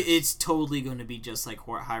Warriors, it's totally going to be just like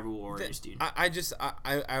Hyrule Warriors, dude.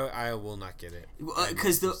 I will not get it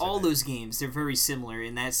because all those games, they're very similar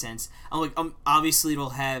in that sense. Obviously it'll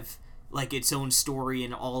have like its own story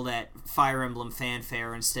and all that Fire Emblem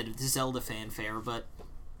fanfare instead of the Zelda fanfare, but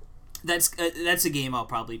that's a game I'll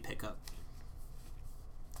probably pick up.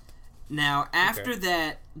 Now after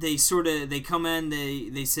that, they come in.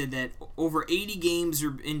 They said that over 80 games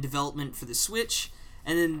are in development for the Switch.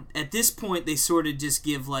 And then at this point, they sort of just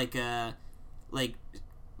give like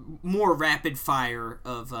more rapid fire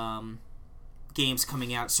of games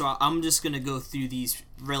coming out. So I'm just gonna go through these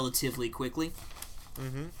relatively quickly.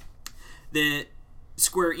 Mm-hmm. The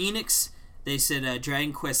Square Enix, they said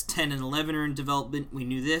Dragon Quest 10 and 11 are in development. We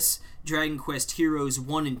knew this. Dragon Quest Heroes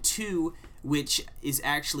 1 and 2, which is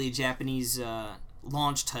actually a Japanese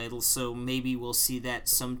launch title, so maybe we'll see that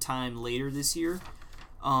sometime later this year.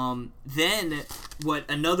 Then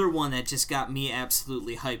another one that just got me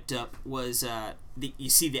absolutely hyped up was you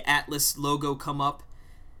see the Atlas logo come up.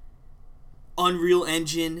 Unreal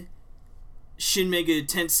Engine, Shin Megami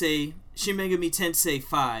Tensei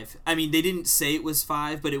 5. I mean, they didn't say it was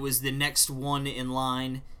 5, but it was the next one in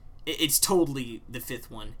line. It's totally the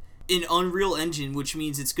 5th one. In Unreal Engine, which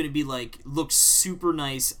means it's going to be like looks super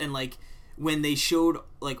nice, and like when they showed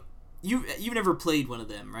like you've never played one of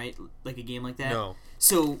them, right? Like a game like that? No.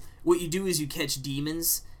 So what you do is you catch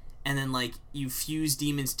demons, and then like you fuse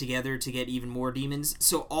demons together to get even more demons.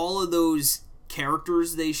 So all of those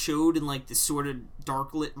characters they showed in like this sort of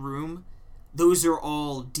dark lit room, those are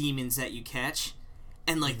all demons that you catch,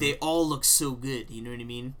 and like they all look so good. You know what I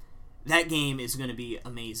mean? That game is going to be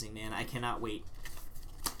amazing, man. I cannot wait.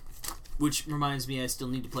 Which reminds me, I still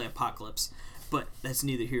need to play Apocalypse, but that's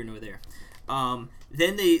neither here nor there.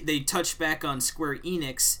 Then they touch back on Square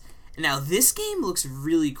Enix. Now, this game looks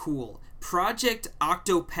really cool. Project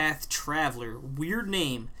Octopath Traveler. Weird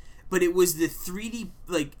name. But it was the 3D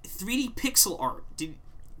pixel art. Do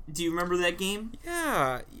you remember that game?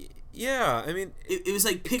 Yeah. I mean... It was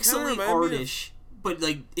like pixely artish, but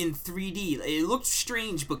like in 3D. It looked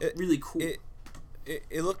strange, but really cool.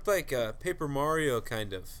 It looked like Paper Mario,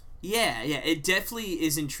 kind of. Yeah. It definitely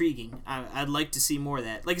is intriguing. I'd like to see more of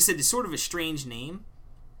that. Like I said, it's sort of a strange name.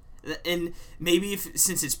 And maybe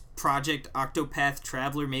since it's Project Octopath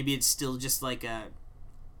Traveler, maybe it's still just like a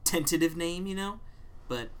tentative name, you know?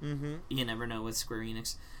 But you never know with Square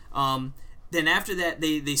Enix. Then after that,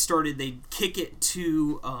 they kick it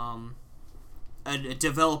to a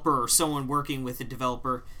developer or someone working with a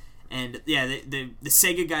developer. And yeah, the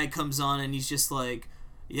Sega guy comes on and he's just like,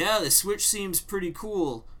 yeah, the Switch seems pretty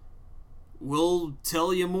cool. We'll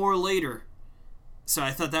tell you more later. So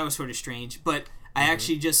I thought that was sort of strange. But I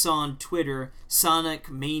actually just saw on Twitter Sonic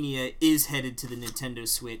Mania is headed to the Nintendo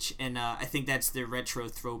Switch, and I think that's the retro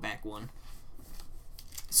throwback one.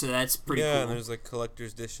 So that's pretty cool. Yeah, and there's like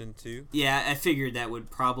collector's edition too. Yeah, I figured that would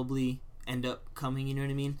probably end up coming, you know what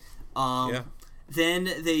I mean? Yeah. Then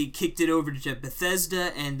they kicked it over to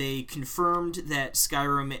Bethesda, and they confirmed that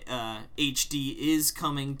Skyrim HD is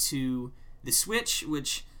coming to the Switch,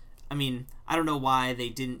 which, I mean, I don't know why they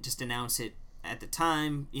didn't just announce it at the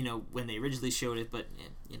time, when they originally showed it, but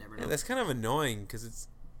you never know. Yeah, that's kind of annoying, because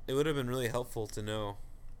it would have been really helpful to know.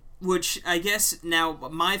 Which, I guess, now,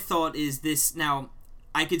 my thought is this, now,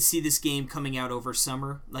 I could see this game coming out over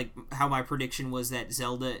summer, like how my prediction was that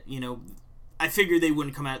Zelda, I figured they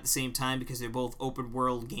wouldn't come out at the same time because they're both open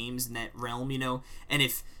world games in that realm, and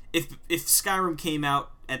if Skyrim came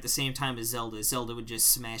out at the same time as Zelda would just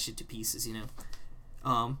smash it to pieces,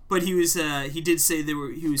 But he did say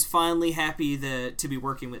he was finally happy to be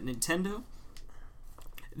working with Nintendo.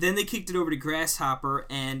 Then they kicked it over to Grasshopper,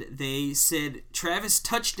 and they said Travis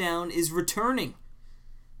Touchdown is returning,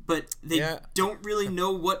 but they don't really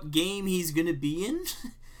know what game he's gonna be in.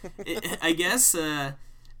 I guess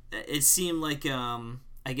it seemed like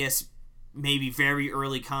I guess maybe very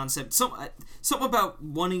early concept. Something about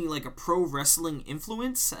wanting like a pro wrestling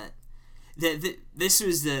influence. This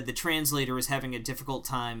was the translator was having a difficult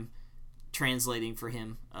time translating for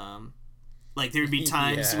him. Like there'd be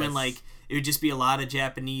times when like it would just be a lot of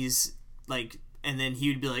Japanese like, and then he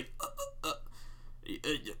would be like,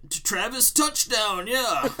 Travis Touchdown,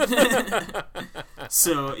 yeah.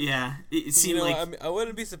 So yeah, it seemed like I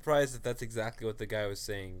wouldn't be surprised if that's exactly what the guy was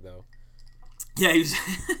saying, though. Yeah, he was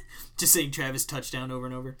just saying Travis Touchdown over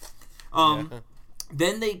and over.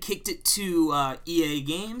 Then they kicked it to EA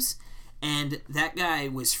Games, and that guy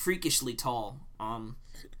was freakishly tall.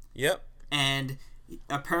 Yep. And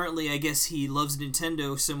apparently, I guess he loves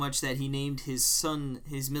Nintendo so much that he named his son,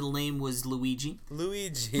 his middle name was Luigi.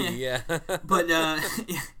 Luigi, yeah. But, I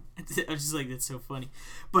was just like, that's so funny.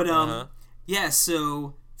 But, yeah,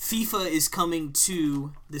 so FIFA is coming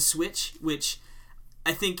to the Switch, which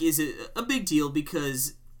I think is a big deal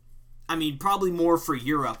because, I mean, probably more for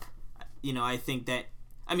Europe. I think that,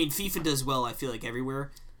 I mean, FIFA does well, I feel like,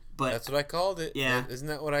 everywhere. But that's what I called it. Yeah. Isn't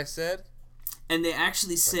that what I said? And they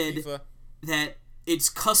actually said that it's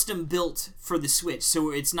custom built for the Switch,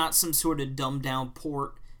 so it's not some sort of dumbed down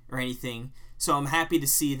port or anything. So I'm happy to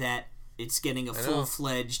see that it's getting a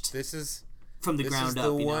full-fledged from the ground up.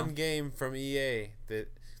 This is the one game from EA that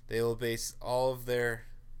they will base all of their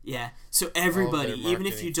so everybody, even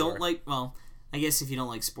if you don't like, well, I guess if you don't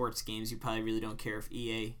like sports games, you probably really don't care if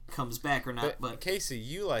EA comes back or not. But Casey,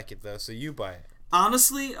 you like it though, so you buy it.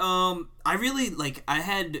 Honestly, I really like. I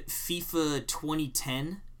had FIFA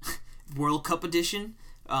 2010 World Cup Edition,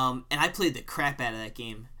 and I played the crap out of that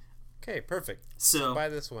game. Okay, perfect. So buy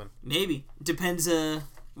this one. Maybe depends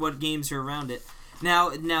what games are around it.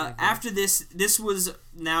 Now after this was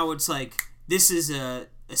now it's like this is a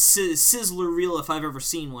sizzler reel if I've ever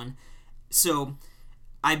seen one. So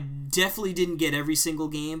I definitely didn't get every single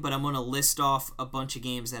game, but I'm gonna list off a bunch of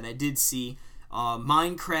games that I did see.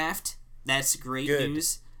 Minecraft. That's great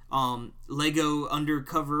news. Lego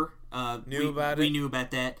Undercover. We knew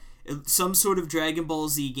about that. Some sort of Dragon Ball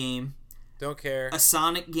Z game. Don't care. A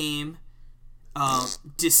Sonic game.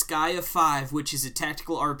 Disgaea 5, which is a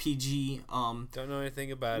tactical RPG. Don't know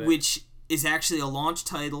anything about it. Which is actually a launch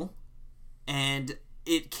title. And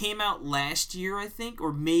it came out last year, I think,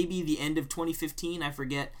 or maybe the end of 2015. I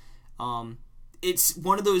forget. It's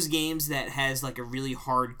one of those games that has like a really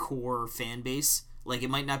hardcore fan base. Like,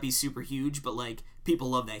 it might not be super huge, but, like,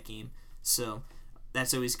 people love that game. So,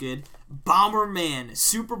 that's always good. Bomberman.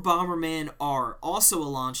 Super Bomberman R. Also a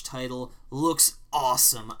launch title. Looks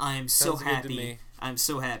awesome. I am so happy. I'm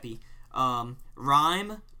so happy.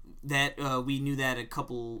 Rime. That, we knew that a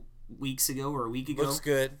couple weeks ago or a week ago. Looks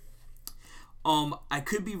good. I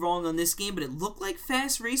could be wrong on this game, but it looked like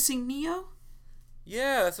Fast Racing Neo.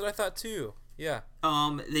 Yeah, that's what I thought, too. Yeah.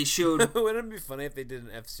 They showed. Wouldn't it be funny if they did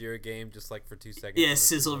an F-Zero game just like for 2 seconds? Yeah,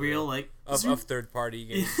 sizzle reel like of third-party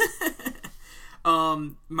games.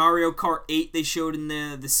 Mario Kart 8 they showed in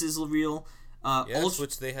the sizzle reel. Yes,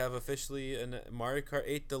 which they have officially in Mario Kart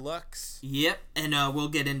 8 Deluxe. Yep, and we'll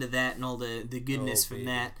get into that and all the goodness from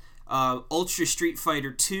that. Ultra Street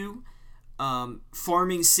Fighter 2,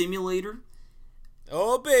 Farming Simulator.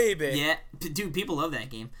 Oh baby. Yeah, dude, people love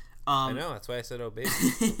that game. I know, that's why I said oh baby.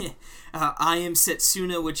 I Am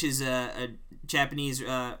Setsuna, which is a Japanese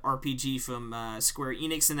RPG from Square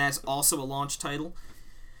Enix, and that's also a launch title.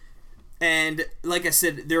 And like I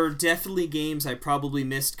said, there are definitely games I probably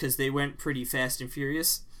missed because they went pretty fast and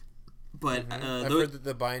furious. But I've heard that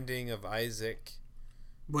The Binding of Isaac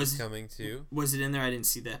was coming too. Was it in there? I didn't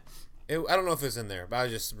see that. I don't know if it was in there, but I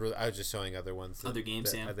was just showing other ones. Other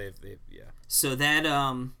games, yeah. Yeah. So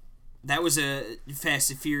that was a Fast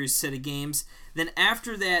and Furious set of games. Then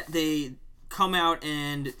after that, they come out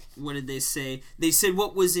and what did they say? They said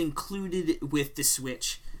what was included with the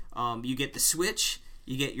Switch. You get the Switch.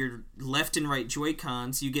 You get your left and right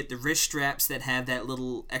Joy-Cons. You get the wrist straps that have that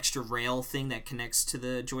little extra rail thing that connects to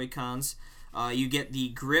the Joy-Cons. You get the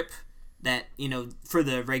grip that, for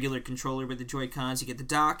the regular controller with the Joy-Cons. You get the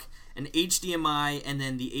dock, an HDMI, and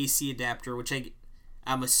then the AC adapter, which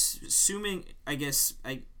I'm assuming, I don't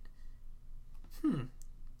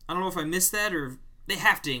know if I missed that, or they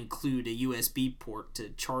have to include a USB port to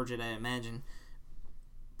charge it, I imagine.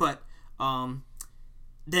 But,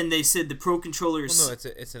 then they said the Pro Controller is... Well, no,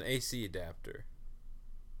 it's an AC adapter.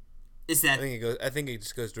 Is that... I think it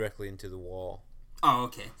just goes directly into the wall. Oh,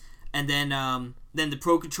 okay. And then the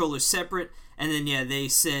Pro Controller is separate, and then, they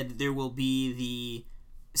said there will be the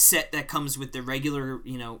set that comes with the regular,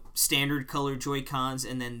 standard color Joy-Cons,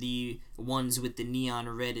 and then the ones with the neon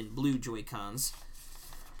red and blue Joy-Cons.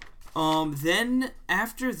 Then,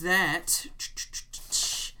 after that...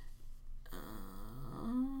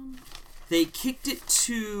 they kicked it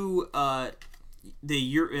to the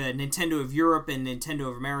Nintendo of Europe and Nintendo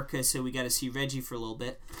of America, so we got to see Reggie for a little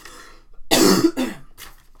bit.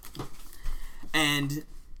 And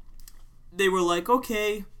they were like,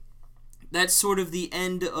 okay, that's sort of the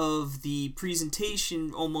end of the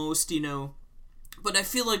presentation almost, but I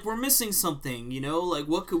feel like we're missing something, like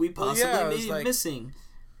what could we possibly be missing?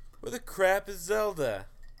 Where the crap is Zelda?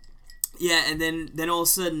 Yeah, and then all of a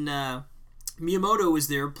sudden, Miyamoto was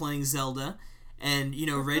there playing Zelda, and,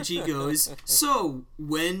 Reggie goes, so,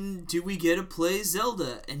 when do we get to play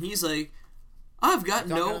Zelda? And he's like, I've got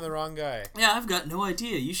Talking to the wrong guy. Yeah, I've got no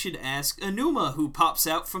idea. You should ask Anuma, who pops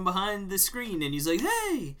out from behind the screen, and he's like,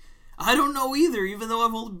 hey, I don't know either, even though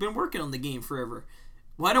I've only been working on the game forever.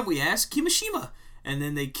 Why don't we ask Kimishima? And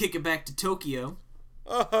then they kick it back to Tokyo.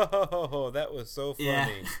 Oh, that was so funny. Yeah.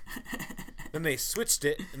 Then they switched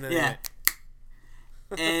it, and then yeah.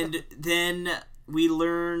 And then we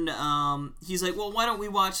learn, he's like, well, why don't we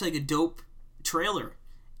watch, a dope trailer?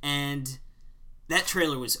 And that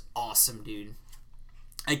trailer was awesome, dude.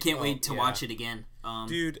 I can't wait to watch it again.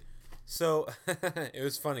 Dude, so, it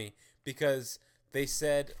was funny, because they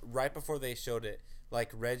said, right before they showed it,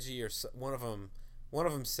 Reggie or one of them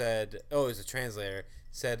said, it was a translator,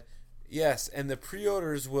 said, yes, and the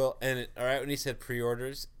pre-orders will, and when he said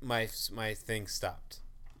pre-orders, my thing stopped.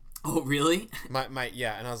 Oh, really?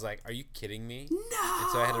 Yeah, and I was like, are you kidding me? No!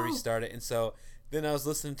 And so I had to restart it, and so then I was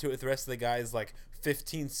listening to it with the rest of the guys,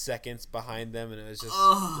 15 seconds behind them, and it was just...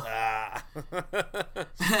 Oh, yeah.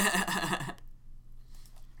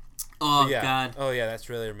 God. Oh, yeah, that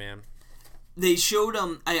trailer, man. They showed,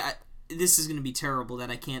 this is going to be terrible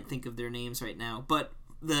that I can't think of their names right now, but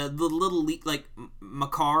the little,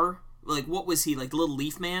 Makar, what was he, the little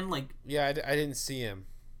leaf man? Yeah, I didn't see him.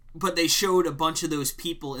 But they showed a bunch of those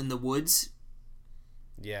people in the woods.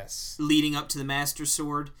 Yes. Leading up to the Master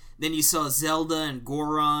Sword. Then you saw Zelda and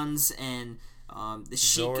Gorons and the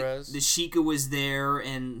Sheikah was there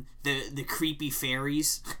and the creepy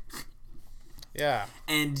fairies. Yeah.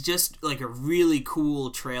 And just a really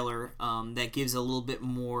cool trailer that gives a little bit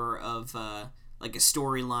more of a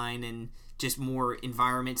storyline and just more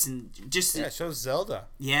environments and just... Yeah, it shows Zelda.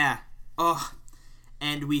 Yeah. Oh.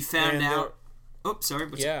 And we found out... Oh, sorry.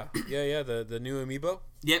 Yeah, the new amiibo.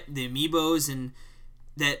 Yep, the amiibos, and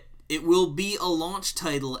that it will be a launch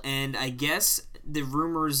title, and I guess the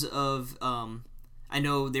rumors of, I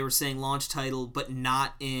know they were saying launch title, but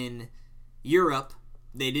not in Europe.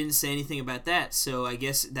 They didn't say anything about that, so I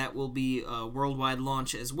guess that will be a worldwide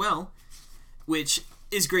launch as well, which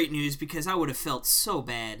is great news because I would have felt so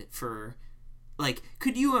bad for,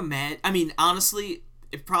 could you imagine? I mean, honestly,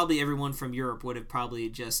 probably everyone from Europe would have probably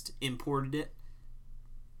just imported it.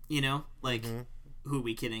 Who are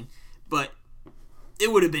we kidding? But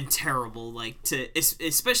it would have been terrible,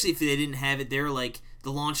 especially if they didn't have it there,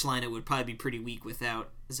 the launch line, it would probably be pretty weak without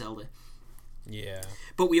Zelda. Yeah.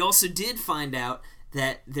 But we also did find out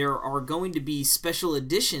that there are going to be special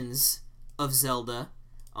editions of Zelda.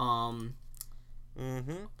 I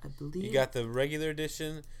believe... You got the regular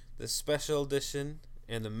edition, the special edition,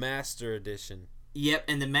 and the Master Edition. Yep,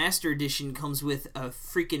 and the Master Edition comes with a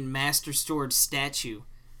freaking Master Sword statue.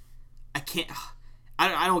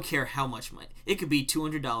 I don't care how much money. It could be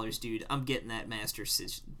 $200, dude. I'm getting that Master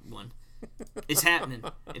one. It's happening.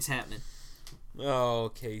 It's happening.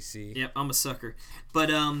 Oh, Casey. Yep, I'm a sucker. But,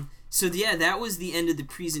 so yeah, that was the end of the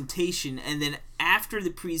presentation. And then after the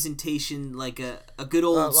presentation, like a good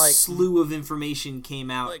old slew of information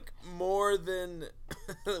came out. Like more than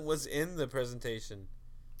was in the presentation.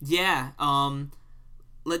 Yeah.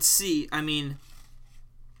 Let's see. I mean,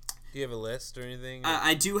 do you have a list or anything?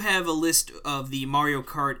 I do have a list of the Mario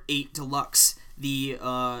Kart 8 Deluxe. The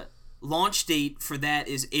launch date for that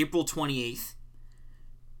is April 28th,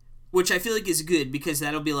 which I feel like is good because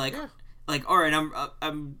that'll be like, all right,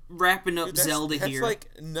 I'm wrapping up Zelda here. That's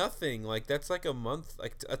like nothing. Like that's like a month.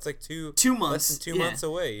 Like that's like 2 months. Less than 2 months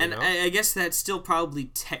away. You know? I guess that's still probably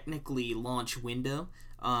technically launch window.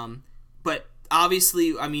 But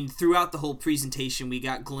obviously, I mean, throughout the whole presentation, we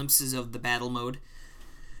got glimpses of the battle mode.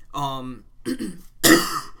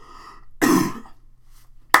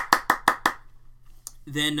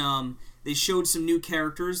 Then they showed some new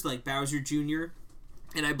characters like Bowser Jr.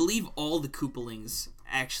 And I believe all the Koopalings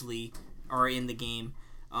actually are in the game.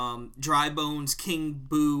 Dry Bones, King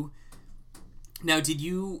Boo. Now, did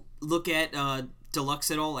you look at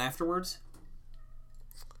Deluxe at all afterwards?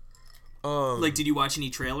 Like, did you watch any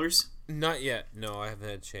trailers? Not yet. No, I haven't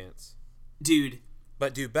had a chance. Dude.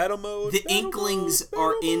 But dude, battle mode. The Inklings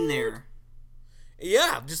are in there.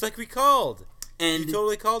 Yeah, just like we called. And you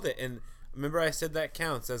totally called it. And remember, I said that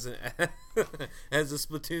counts as an as a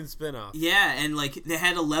Splatoon spinoff. Yeah, and like they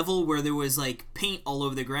had a level where there was like paint all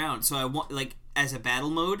over the ground. So I want like as a battle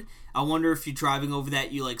mode, I wonder if you're driving over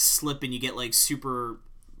that, you like slip and you get like super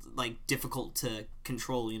like difficult to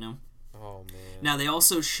control. You know. Oh man. Now they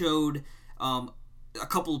also showed a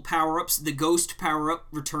couple of power-ups. The Ghost power-up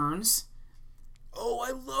returns. Oh,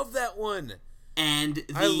 I love that one. And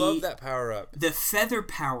I love that power-up. The Feather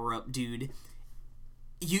power-up, dude.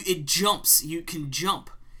 It jumps. You can jump.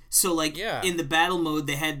 So like in the battle mode,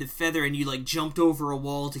 they had the feather, and you like jumped over a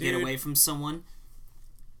wall to get away from someone.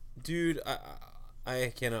 Dude,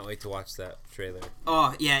 I cannot wait to watch that trailer.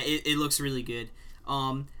 Oh yeah, it looks really good.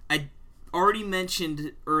 I already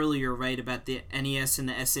mentioned earlier, right, about the NES and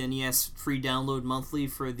the SNES free download monthly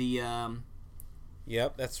for the.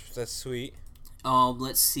 Yep, that's sweet.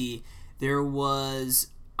 Let's see. There was.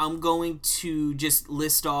 I'm going to just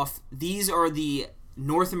list off. These are the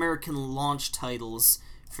North American launch titles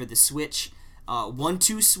for the Switch.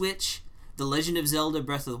 1-2 Switch, The Legend of Zelda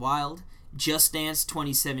Breath of the Wild, Just Dance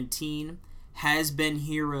 2017, Has Been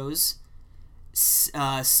Heroes,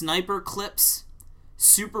 Sniper Clips,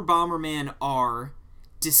 Super Bomberman R,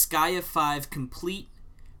 Disgaea 5 Complete,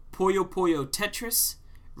 Puyo Puyo Tetris,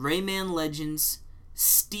 Rayman Legends,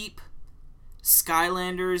 Steep,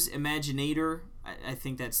 Skylanders Imaginator, I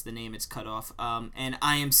think that's the name it's cut off, and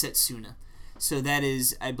I Am Setsuna. So that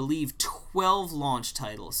is, I believe, 12 launch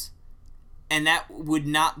titles. And that would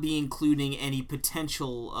not be including any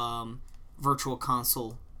potential virtual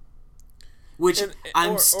console. Which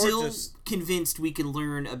I'm still convinced we can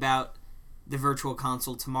learn about the virtual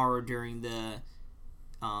console tomorrow during the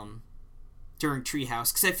during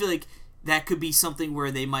Treehouse. Because I feel like that could be something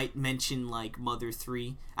where they might mention like Mother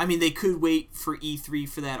 3. I mean, they could wait for E3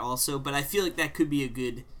 for that also, but I feel like that could be a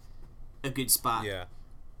good spot. Yeah.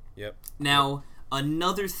 Yep. Now,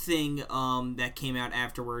 another thing that came out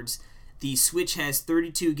afterwards, the Switch has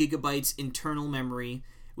 32 gigabytes internal memory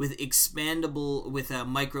with expandable with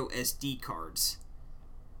micro SD cards.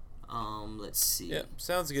 Let's see. Yep,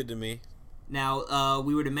 sounds good to me. Now,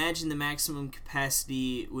 we would imagine the maximum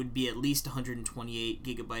capacity would be at least 128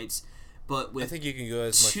 gigabytes, but with I think you can go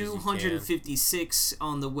as much 256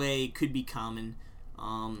 on the way could be common.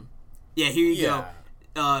 Yeah, here you go.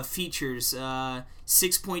 Features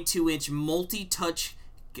 6.2 inch multi-touch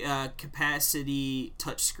capacity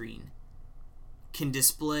touchscreen, can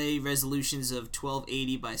display resolutions of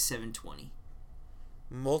 1280 by 720.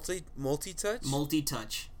 Multi-touch?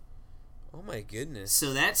 Multi-touch. Oh my goodness.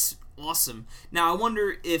 So that's awesome. Now I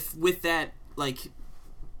wonder if with that, like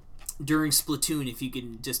during Splatoon, if you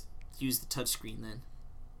can just use the touchscreen then.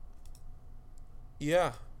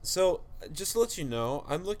 Yeah. So, just to let you know,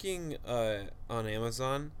 I'm looking on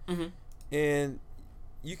Amazon, and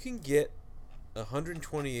you can get a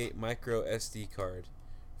 128 micro SD card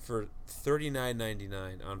for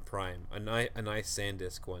 $39.99 on Prime, a nice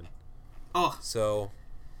SanDisk one. Oh. So.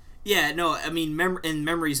 Yeah, no, I mean,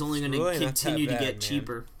 memory's only going to continue to get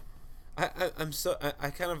cheaper. I'm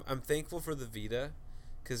thankful for the Vita.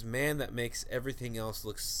 Because, man, that makes everything else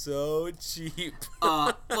look so cheap.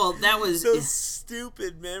 Well, that was... Those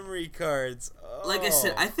stupid memory cards. Oh. Like I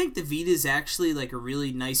said, I think the Vita is actually, like, a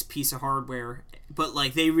really nice piece of hardware. But,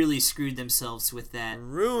 like, they really screwed themselves with that.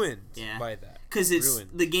 Ruined by that. Because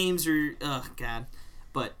the games are... Oh, God.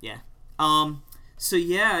 But, yeah. So,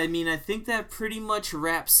 yeah, I mean, I think that pretty much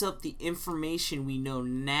wraps up the information we know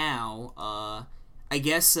now. I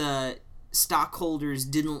guess, stockholders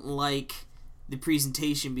didn't like the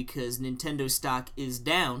presentation because Nintendo stock is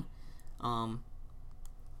down.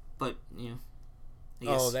 But, I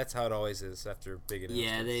guess, that's how it always is after big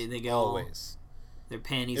announcements. Yeah, they go always. Their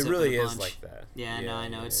panties it up really in a is bunch. like that. Yeah, no, I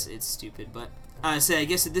know. It's stupid. But I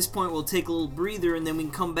guess at this point we'll take a little breather and then we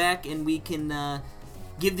can come back and we can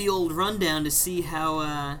give the old rundown to see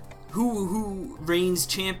how who reigns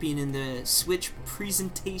champion in the Switch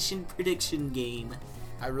presentation prediction game.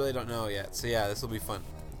 I really don't know yet. So yeah, this will be fun.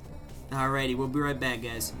 Alrighty, we'll be right back,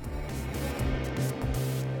 guys.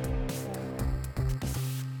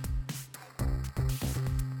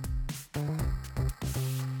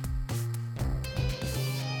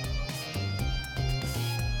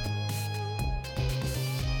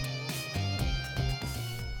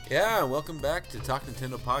 Yeah, welcome back to Talk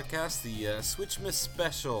Nintendo Podcast, the Switchmas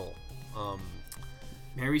special.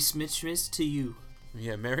 Merry Switchmas to you.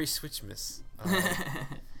 Yeah, Merry Switchmas.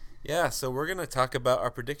 Yeah, so we're gonna talk about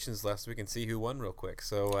our predictions last week and see who won real quick.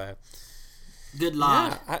 So, good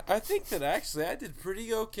luck. Yeah, I think that actually I did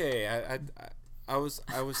pretty okay. I was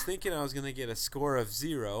thinking I was gonna get a score of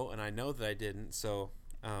 0, and I know that I didn't. So,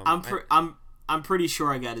 I'm pretty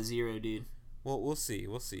sure I got a 0, dude. Well, we'll see.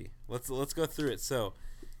 Let's go through it. So.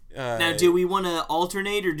 Now, do we want to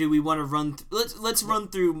alternate, or do we want to run? Let's run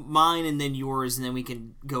through mine and then yours, and then we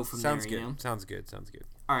can go from there. Good. You know? Sounds good.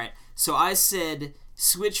 All right. So I said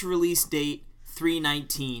Switch release date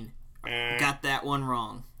 3/19. Got that one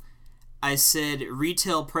wrong. I said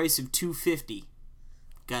retail price of $250.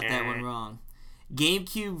 Got that one wrong.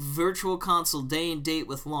 GameCube Virtual Console day and date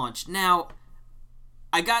with launch. Now,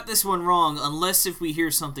 I got this one wrong, unless if we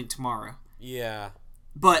hear something tomorrow. Yeah.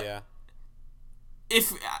 But. Yeah.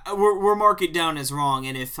 If we'll mark it down as wrong,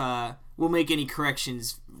 and if we'll make any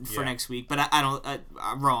corrections for next week, but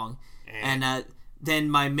I'm wrong. And then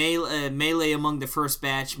my melee among the first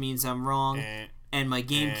batch means I'm wrong, and my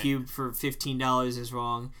GameCube for $15 is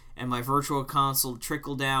wrong, and my Virtual Console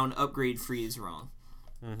trickle down upgrade free is wrong.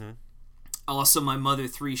 Mm-hmm. Also, my Mother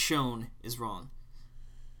 3 shown is wrong.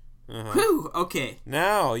 Whew. Okay.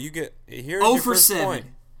 Now you get here's your first 7. point.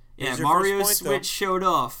 Yeah, Mario Switch showed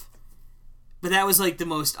off. But that was like the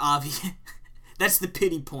most obvious. That's the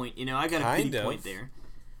pity point, I got a pity point there.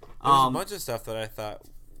 There's a bunch of stuff that I thought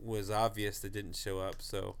was obvious that didn't show up.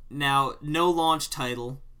 So now, no launch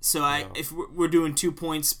title. So if we're doing 2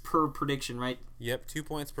 points per prediction, right? Yep, 2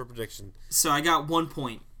 points per prediction. So I got 1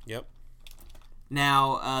 point. Yep.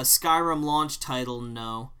 Now, Skyrim launch title,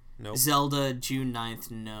 no. Nope. Zelda June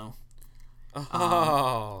 9th, no.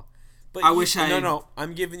 Oh, but I wish I. No.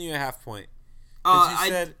 I'm giving you a half point. You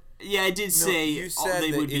said. Yeah, I did say you said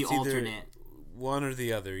they that would be it's alternate. One or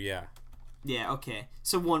the other, yeah. Yeah, okay.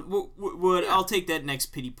 So one, I'll take that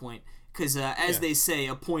next pity point because, as they say,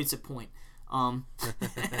 a point's a point. A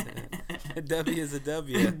W is a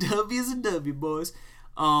W. A W is a W, boys.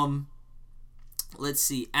 Let's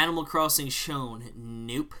see. Animal Crossing shown.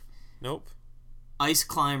 Nope. Ice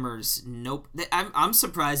Climbers. Nope. I'm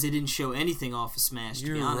surprised they didn't show anything off of Smash.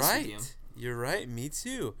 To be honest with you. You're right. Me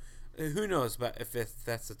too. Who knows if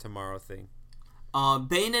that's a tomorrow thing.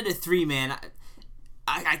 Bayonetta 3, man.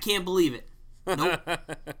 I can't believe it. Nope.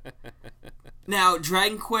 Now,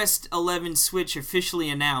 Dragon Quest XI Switch officially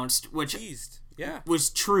announced, which was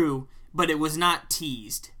true, but it was not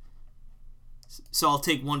teased. So I'll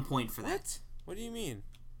take 1 point for that. What do you mean?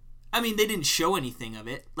 I mean, they didn't show anything of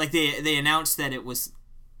it. Like, they announced that it was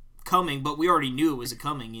coming, but we already knew it was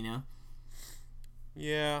coming,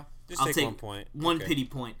 Yeah, just I'll take 1 point. One pity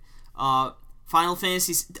point. Final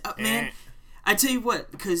Fantasy... man, I tell you what,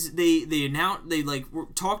 because they announced... They,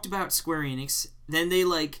 talked about Square Enix, then they,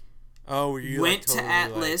 went to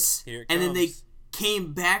Atlas, and then they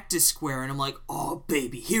came back to Square, and I'm like, oh,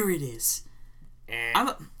 baby, here it is. You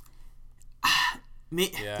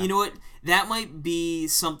know what? That might be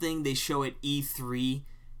something they show at E3.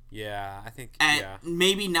 Yeah, I think...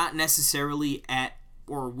 Maybe not necessarily at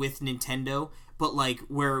or with Nintendo, but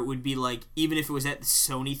where it would be even if it was at the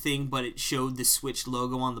Sony thing, but it showed the Switch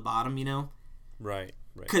logo on the bottom, Right.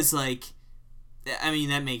 Because,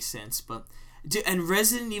 that makes sense, but... And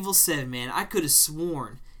Resident Evil 7, man, I could have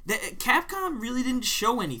sworn that Capcom really didn't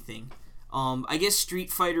show anything. I guess Street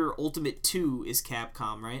Fighter Ultimate 2 is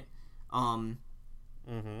Capcom, right?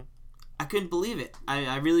 Mm-hmm. I couldn't believe it.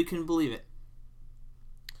 I really couldn't believe it.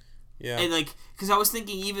 Yeah. And because I was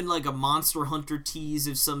thinking even a Monster Hunter tease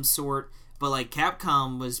of some sort, but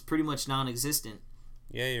Capcom was pretty much non-existent.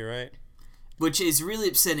 Yeah, you're right. Which is really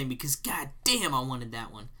upsetting because god damn, I wanted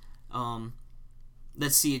that one.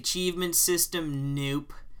 Let's see, achievement system,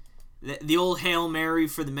 nope. The old Hail Mary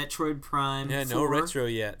for the Metroid Prime. Yeah, 4. no retro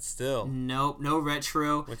yet. Still. Nope, no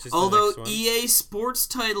retro. Which is although the next one. EA Sports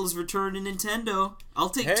titles return to Nintendo. I'll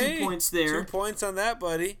take 2 points there. 2 points on that,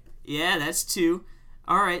 buddy. Yeah, that's 2.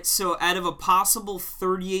 All right, so out of a possible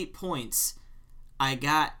 38 points, I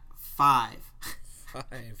got 5. 5.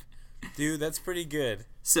 Dude, that's pretty good.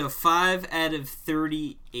 So 5 out of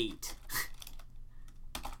 38.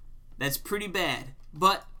 That's pretty bad.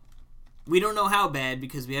 But we don't know how bad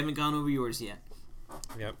because we haven't gone over yours yet.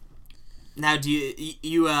 Yep. Now, do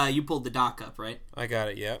you pulled the doc up, right? I got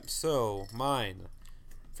it, yep. So, mine.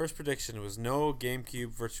 First prediction was no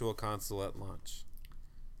GameCube Virtual Console at launch.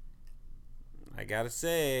 I gotta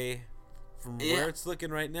say, from where it's looking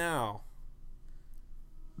right now.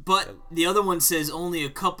 But the other one says only a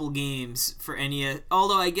couple games for NES.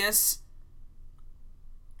 Although I guess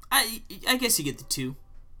you get the 2.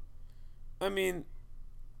 I mean,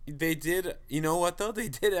 they did. You know what though? They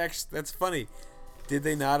did actually. That's funny. Did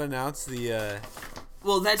they not announce the?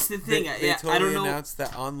 Well, that's the thing. They totally I don't know. announced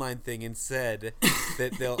that online thing and said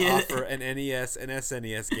that they'll offer an NES and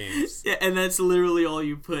SNES games. Yeah, and that's literally all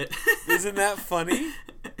you put. Isn't that funny?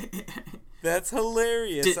 That's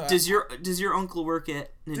hilarious. Does your uncle work at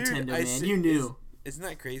Nintendo, man? You knew. Isn't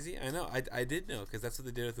that crazy? I know. I did know because that's what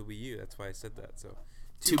they did with the Wii U. That's why I said that. So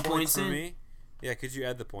 2 points for in? me. Yeah, could you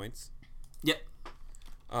add the points? Yep.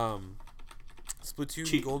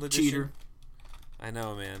 Splatoon Gold Edition. Cheater. I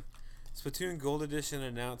know, man. Splatoon Gold Edition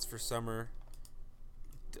announced for summer.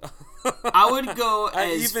 I would go as...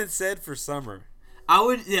 I even said for summer. I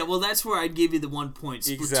would... Yeah, well, that's where I'd give you the 1 point.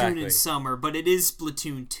 Splatoon exactly. in summer, but it is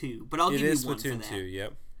Splatoon 2. But I'll give you 1 for that. It is Splatoon 2,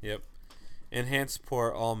 yep. Enhanced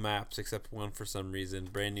support all maps except one for some reason.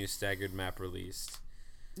 Brand new staggered map released.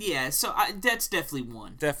 Yeah, so that's definitely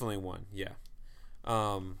 1. Definitely 1, yeah.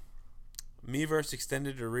 Miiverse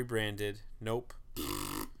extended or rebranded. Nope.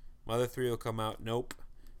 Mother 3 will come out. Nope.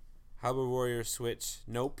 Hyrule Warrior Switch.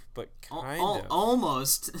 Nope, but kind of.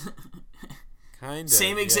 Almost. Kind of.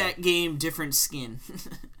 Same exact game, different skin.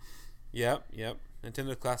 Yep.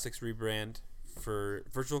 Nintendo Classics rebrand for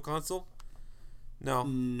Virtual Console? No.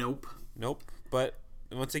 Nope. But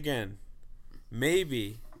once again,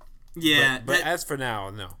 maybe. Yeah. But as for now,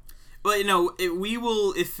 no. But we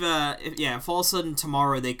will if all of a sudden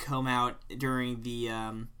tomorrow they come out during the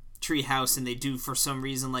Treehouse and they do for some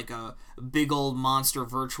reason like a big old monster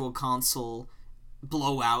Virtual Console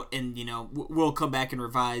blowout, and we'll come back and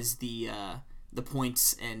revise the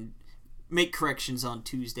points and make corrections on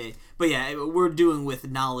Tuesday. But yeah, we're doing with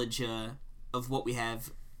knowledge of what we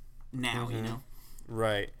have now. Mm-hmm.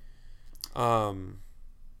 Right.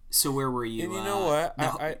 So where were you? And you know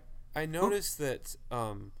what? I noticed that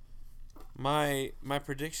my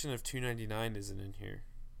prediction of $2.99 isn't in here.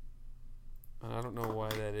 And I don't know why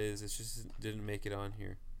that is. It just didn't make it on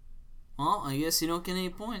here. Well, I guess you don't get any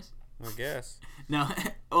points. I guess. No.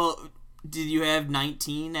 Well, did you have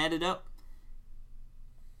 19 added up?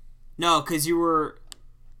 No, because you were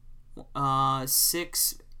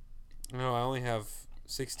 6. No, I only have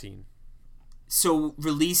 16. So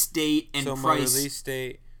release date and so price. My release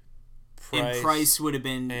date, price, and price would have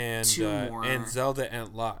been and, 2 more. And Zelda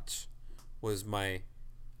and Lodge was my.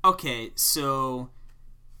 Okay, so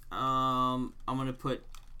I'm gonna put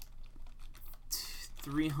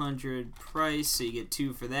 300 price, so you get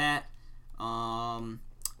 2 for that.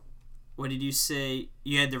 What did you say?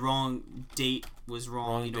 You had the wrong date. Was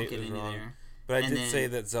wrong. You don't get any there. But I did say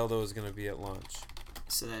that Zelda was gonna be at launch.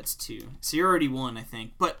 So that's 2. So you already won, I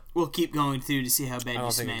think. But we'll keep going through to see how bad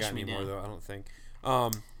you smash me down. I don't think I got any more, though. I don't think.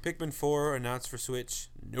 Pikmin 4 announced for Switch.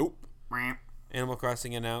 Nope. Animal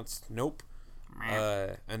Crossing announced. Nope.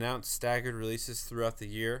 Announced staggered releases throughout the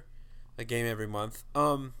year. A game every month.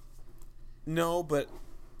 No, but...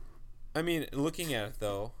 I mean, looking at it,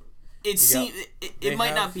 though... It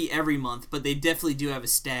might not be every month, but they definitely do have a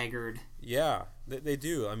staggered... Yeah, they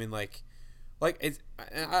do. I mean,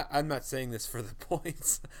 I'm not saying this for the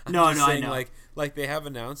points. I'm just saying, I know. Like they have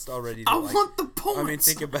announced already. I want the points. I mean,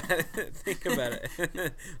 think about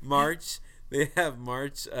it. March, they have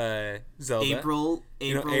March. Zelda. April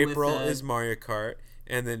is Mario Kart,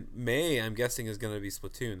 and then May, I'm guessing, is going to be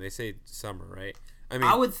Splatoon. They say summer, right? I mean,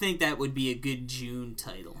 I would think that would be a good June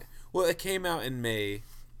title. Well, it came out in May,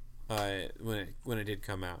 when it did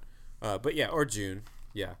come out. But yeah, or June.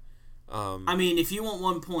 Yeah. I mean, if you want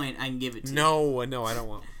 1 point, I can give it to you. No, I don't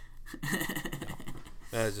want. No.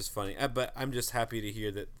 That is just funny. But I'm just happy to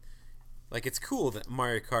hear that. Like, it's cool that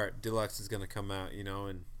Mario Kart Deluxe is going to come out,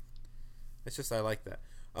 and it's just, I like that.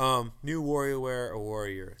 New WarioWare or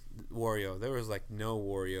Wario. There was no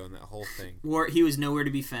Wario in that whole thing. He was nowhere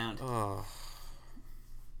to be found. Oh.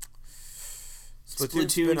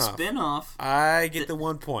 Splatoon spin-off. I get the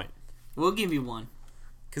 1 point. We'll give you one.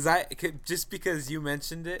 Just because you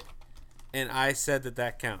mentioned it, and I said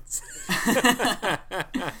that counts.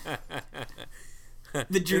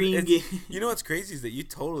 The dream game. You know what's crazy is that you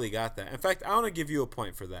totally got that. In fact, I want to give you a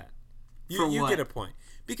point for that. For what? You get a point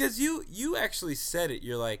because you actually said it.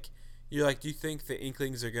 You're like, do you think the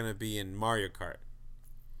Inklings are gonna be in Mario Kart?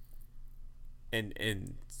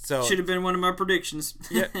 And so should have been one of my predictions.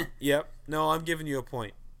 Yep. No, I'm giving you a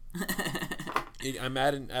point. I'm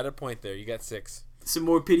at a point there. You got 6. Some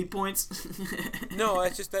more pity points. No,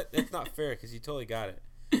 that's not fair because you totally got it.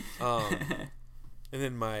 And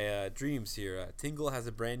then my dreams here. Tingle has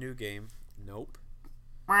a brand new game. Nope.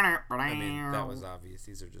 I mean, that was obvious.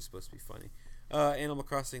 These are just supposed to be funny. Animal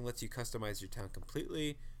Crossing lets you customize your town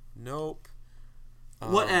completely. Nope.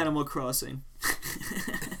 What Animal Crossing?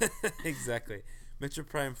 Exactly. Metro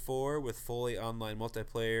Prime 4 with fully online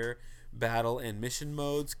multiplayer, battle and mission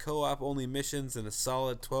modes, co-op only missions, and a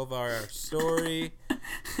solid 12-hour story.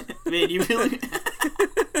 Man, you really...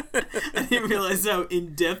 I didn't realize how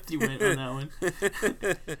in-depth you went on that one.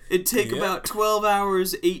 It'd take about 12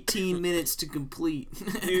 hours, 18 minutes to complete.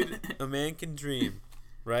 Dude, a man can dream,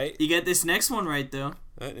 right? You got this next one right, though.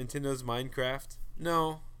 Nintendo's Minecraft?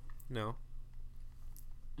 No.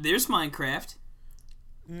 There's Minecraft.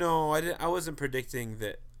 No, I wasn't predicting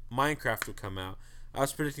that Minecraft would come out. I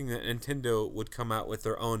was predicting that Nintendo would come out with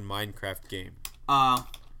their own Minecraft game.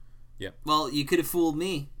 Yep. Well, you could have fooled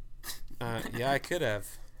me. Yeah, I could have.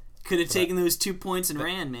 Could have taken those 2 points and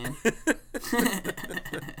ran, man.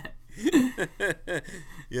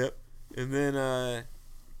 Yep. And then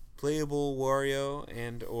playable Wario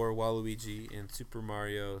and or Waluigi in Super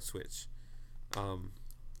Mario Switch.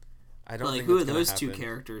 I don't think who are those happen. 2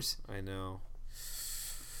 characters? I know.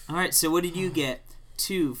 All right, so what did you get?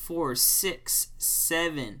 2, 4, 6,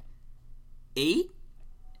 7, 8?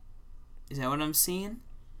 Is that what I'm seeing?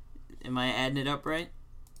 Am I adding it up right?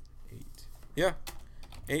 8. Yeah.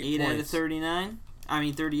 8 out of 39? I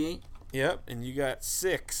mean 38? Yep, and you got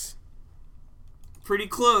 6. Pretty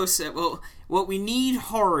close. Well, what we need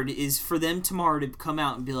hard is for them tomorrow to come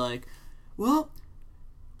out and be like, well,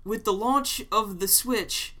 with the launch of the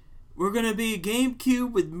Switch, we're going to be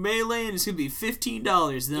GameCube with Melee and it's going to be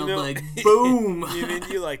 $15. And they'll be like, boom! You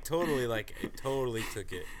totally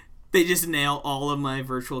took it. They just nail all of my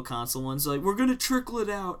Virtual Console ones. Like, we're going to trickle it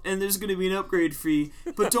out, and there's going to be an upgrade fee.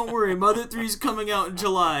 But don't worry, Mother 3's coming out in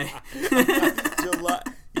July. July.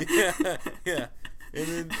 Yeah. And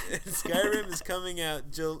then Skyrim is coming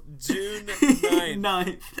out June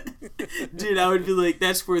 9th. Dude, I would be like,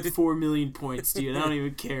 that's worth 4 million points, dude. I don't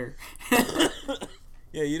even care.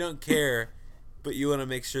 Yeah, you don't care, but you want to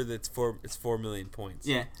make sure that it's 4 million points.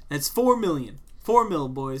 Yeah, that's 4 million. 4 mil,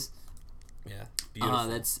 boys. Yeah, beautiful. Oh,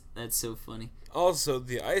 that's so funny. Also,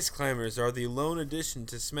 the Ice Climbers are the lone addition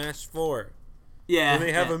to Smash 4. Yeah. And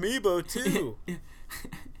they have Amiibo, too.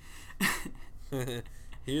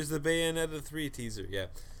 Here's the Bayonetta 3 teaser. Yeah.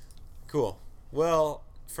 Cool. Well,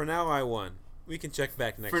 for now I won. We can check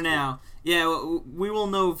back next week. For now. Yeah, we will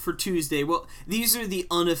know for Tuesday. Well, these are the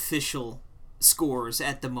unofficial scores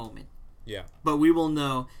at the moment. Yeah. But we will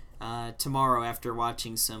know tomorrow after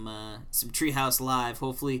watching some Treehouse Live.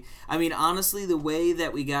 Hopefully, I mean, honestly, the way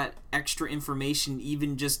that we got extra information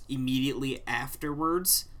even just immediately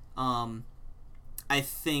afterwards, I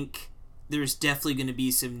think there's definitely going to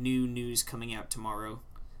be some new news coming out tomorrow.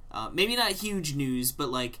 Maybe not huge news,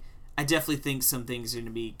 but like I definitely think some things are going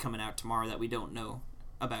to be coming out tomorrow that we don't know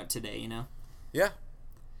about today, you know? Yeah.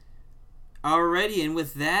 Alrighty, and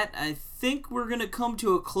with that, I think we're going to come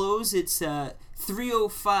to a close. It's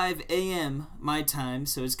 3:05 a.m. my time,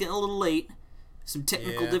 so it's getting a little late. Some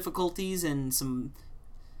technical difficulties and some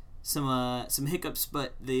hiccups,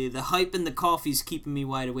 but the hype and the coffee's keeping me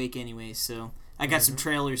wide awake anyway, so I got some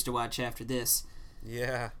trailers to watch after this.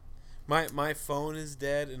 Yeah. My phone is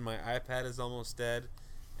dead and my iPad is almost dead,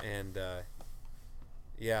 and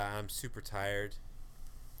yeah, I'm super tired.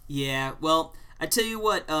 Yeah, well, I tell you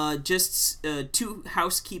what, just 2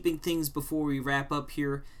 housekeeping things before we wrap up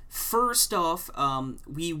here. First off,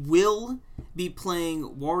 we will be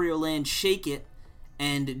playing Wario Land Shake It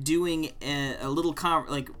and doing a little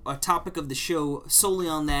a topic of the show solely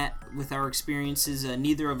on that with our experiences.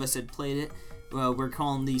 Neither of us had played it. We're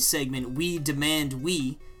calling the segment We Demand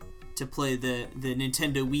Wii to play the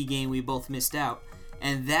Nintendo Wii game we both missed out.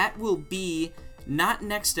 And that will be not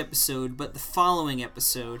next episode, but the following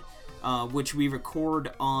episode, which we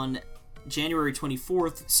record on January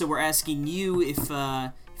 24th. So we're asking you if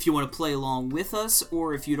you want to play along with us,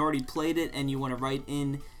 or if you'd already played it and you want to write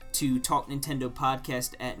in to Talk Nintendo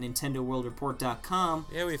Podcast at NintendoWorldReport.com.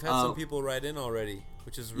 Yeah, we've had some people write in already,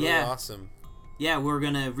 which is really awesome. Yeah, we're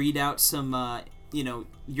going to read out some,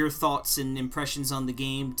 your thoughts and impressions on the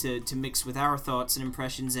game to mix with our thoughts and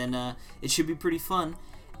impressions, and it should be pretty fun.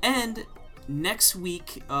 And next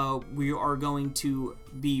week, we are going to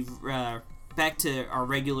be back to our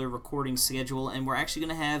regular recording schedule, and we're actually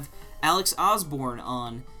going to have Alex Osborne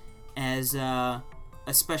on as a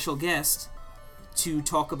special guest to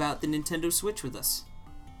talk about the Nintendo Switch with us.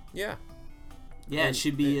 Yeah. Yeah, it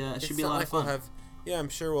should be a lot of fun. I'm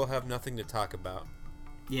sure we'll have nothing to talk about.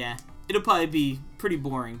 Yeah, it'll probably be pretty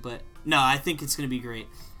boring, but no, I think it's going to be great.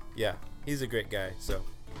 Yeah, he's a great guy, so.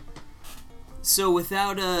 So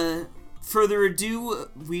without further ado,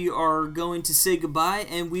 we are going to say goodbye,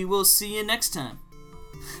 and we will see you next time.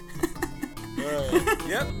 Alright,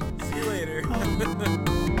 yep, see you later.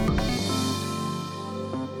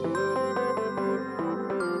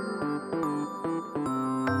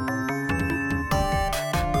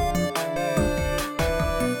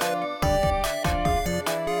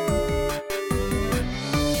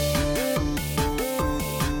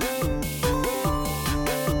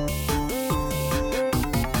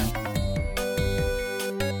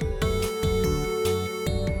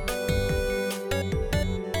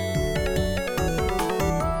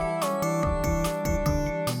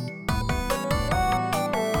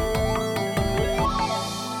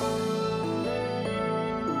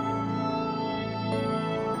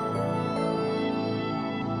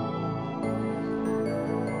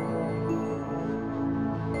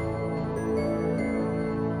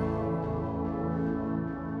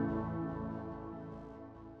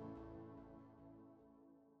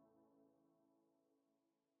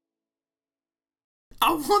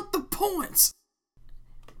 I want the points!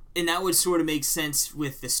 And that would sort of make sense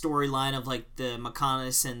with the storyline of, like, the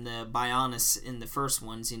Mechonis and the Bionis in the first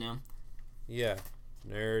ones, you know? Yeah.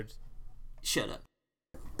 Nerd. Shut up.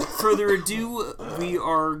 Further ado, we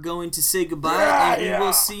are going to say goodbye, and we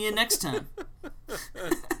will see you next time.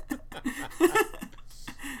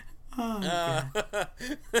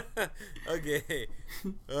 Okay.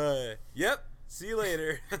 Yep. See you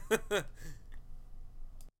later.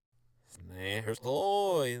 There's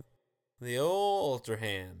Lloyd, the old Ultra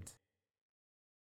Hand.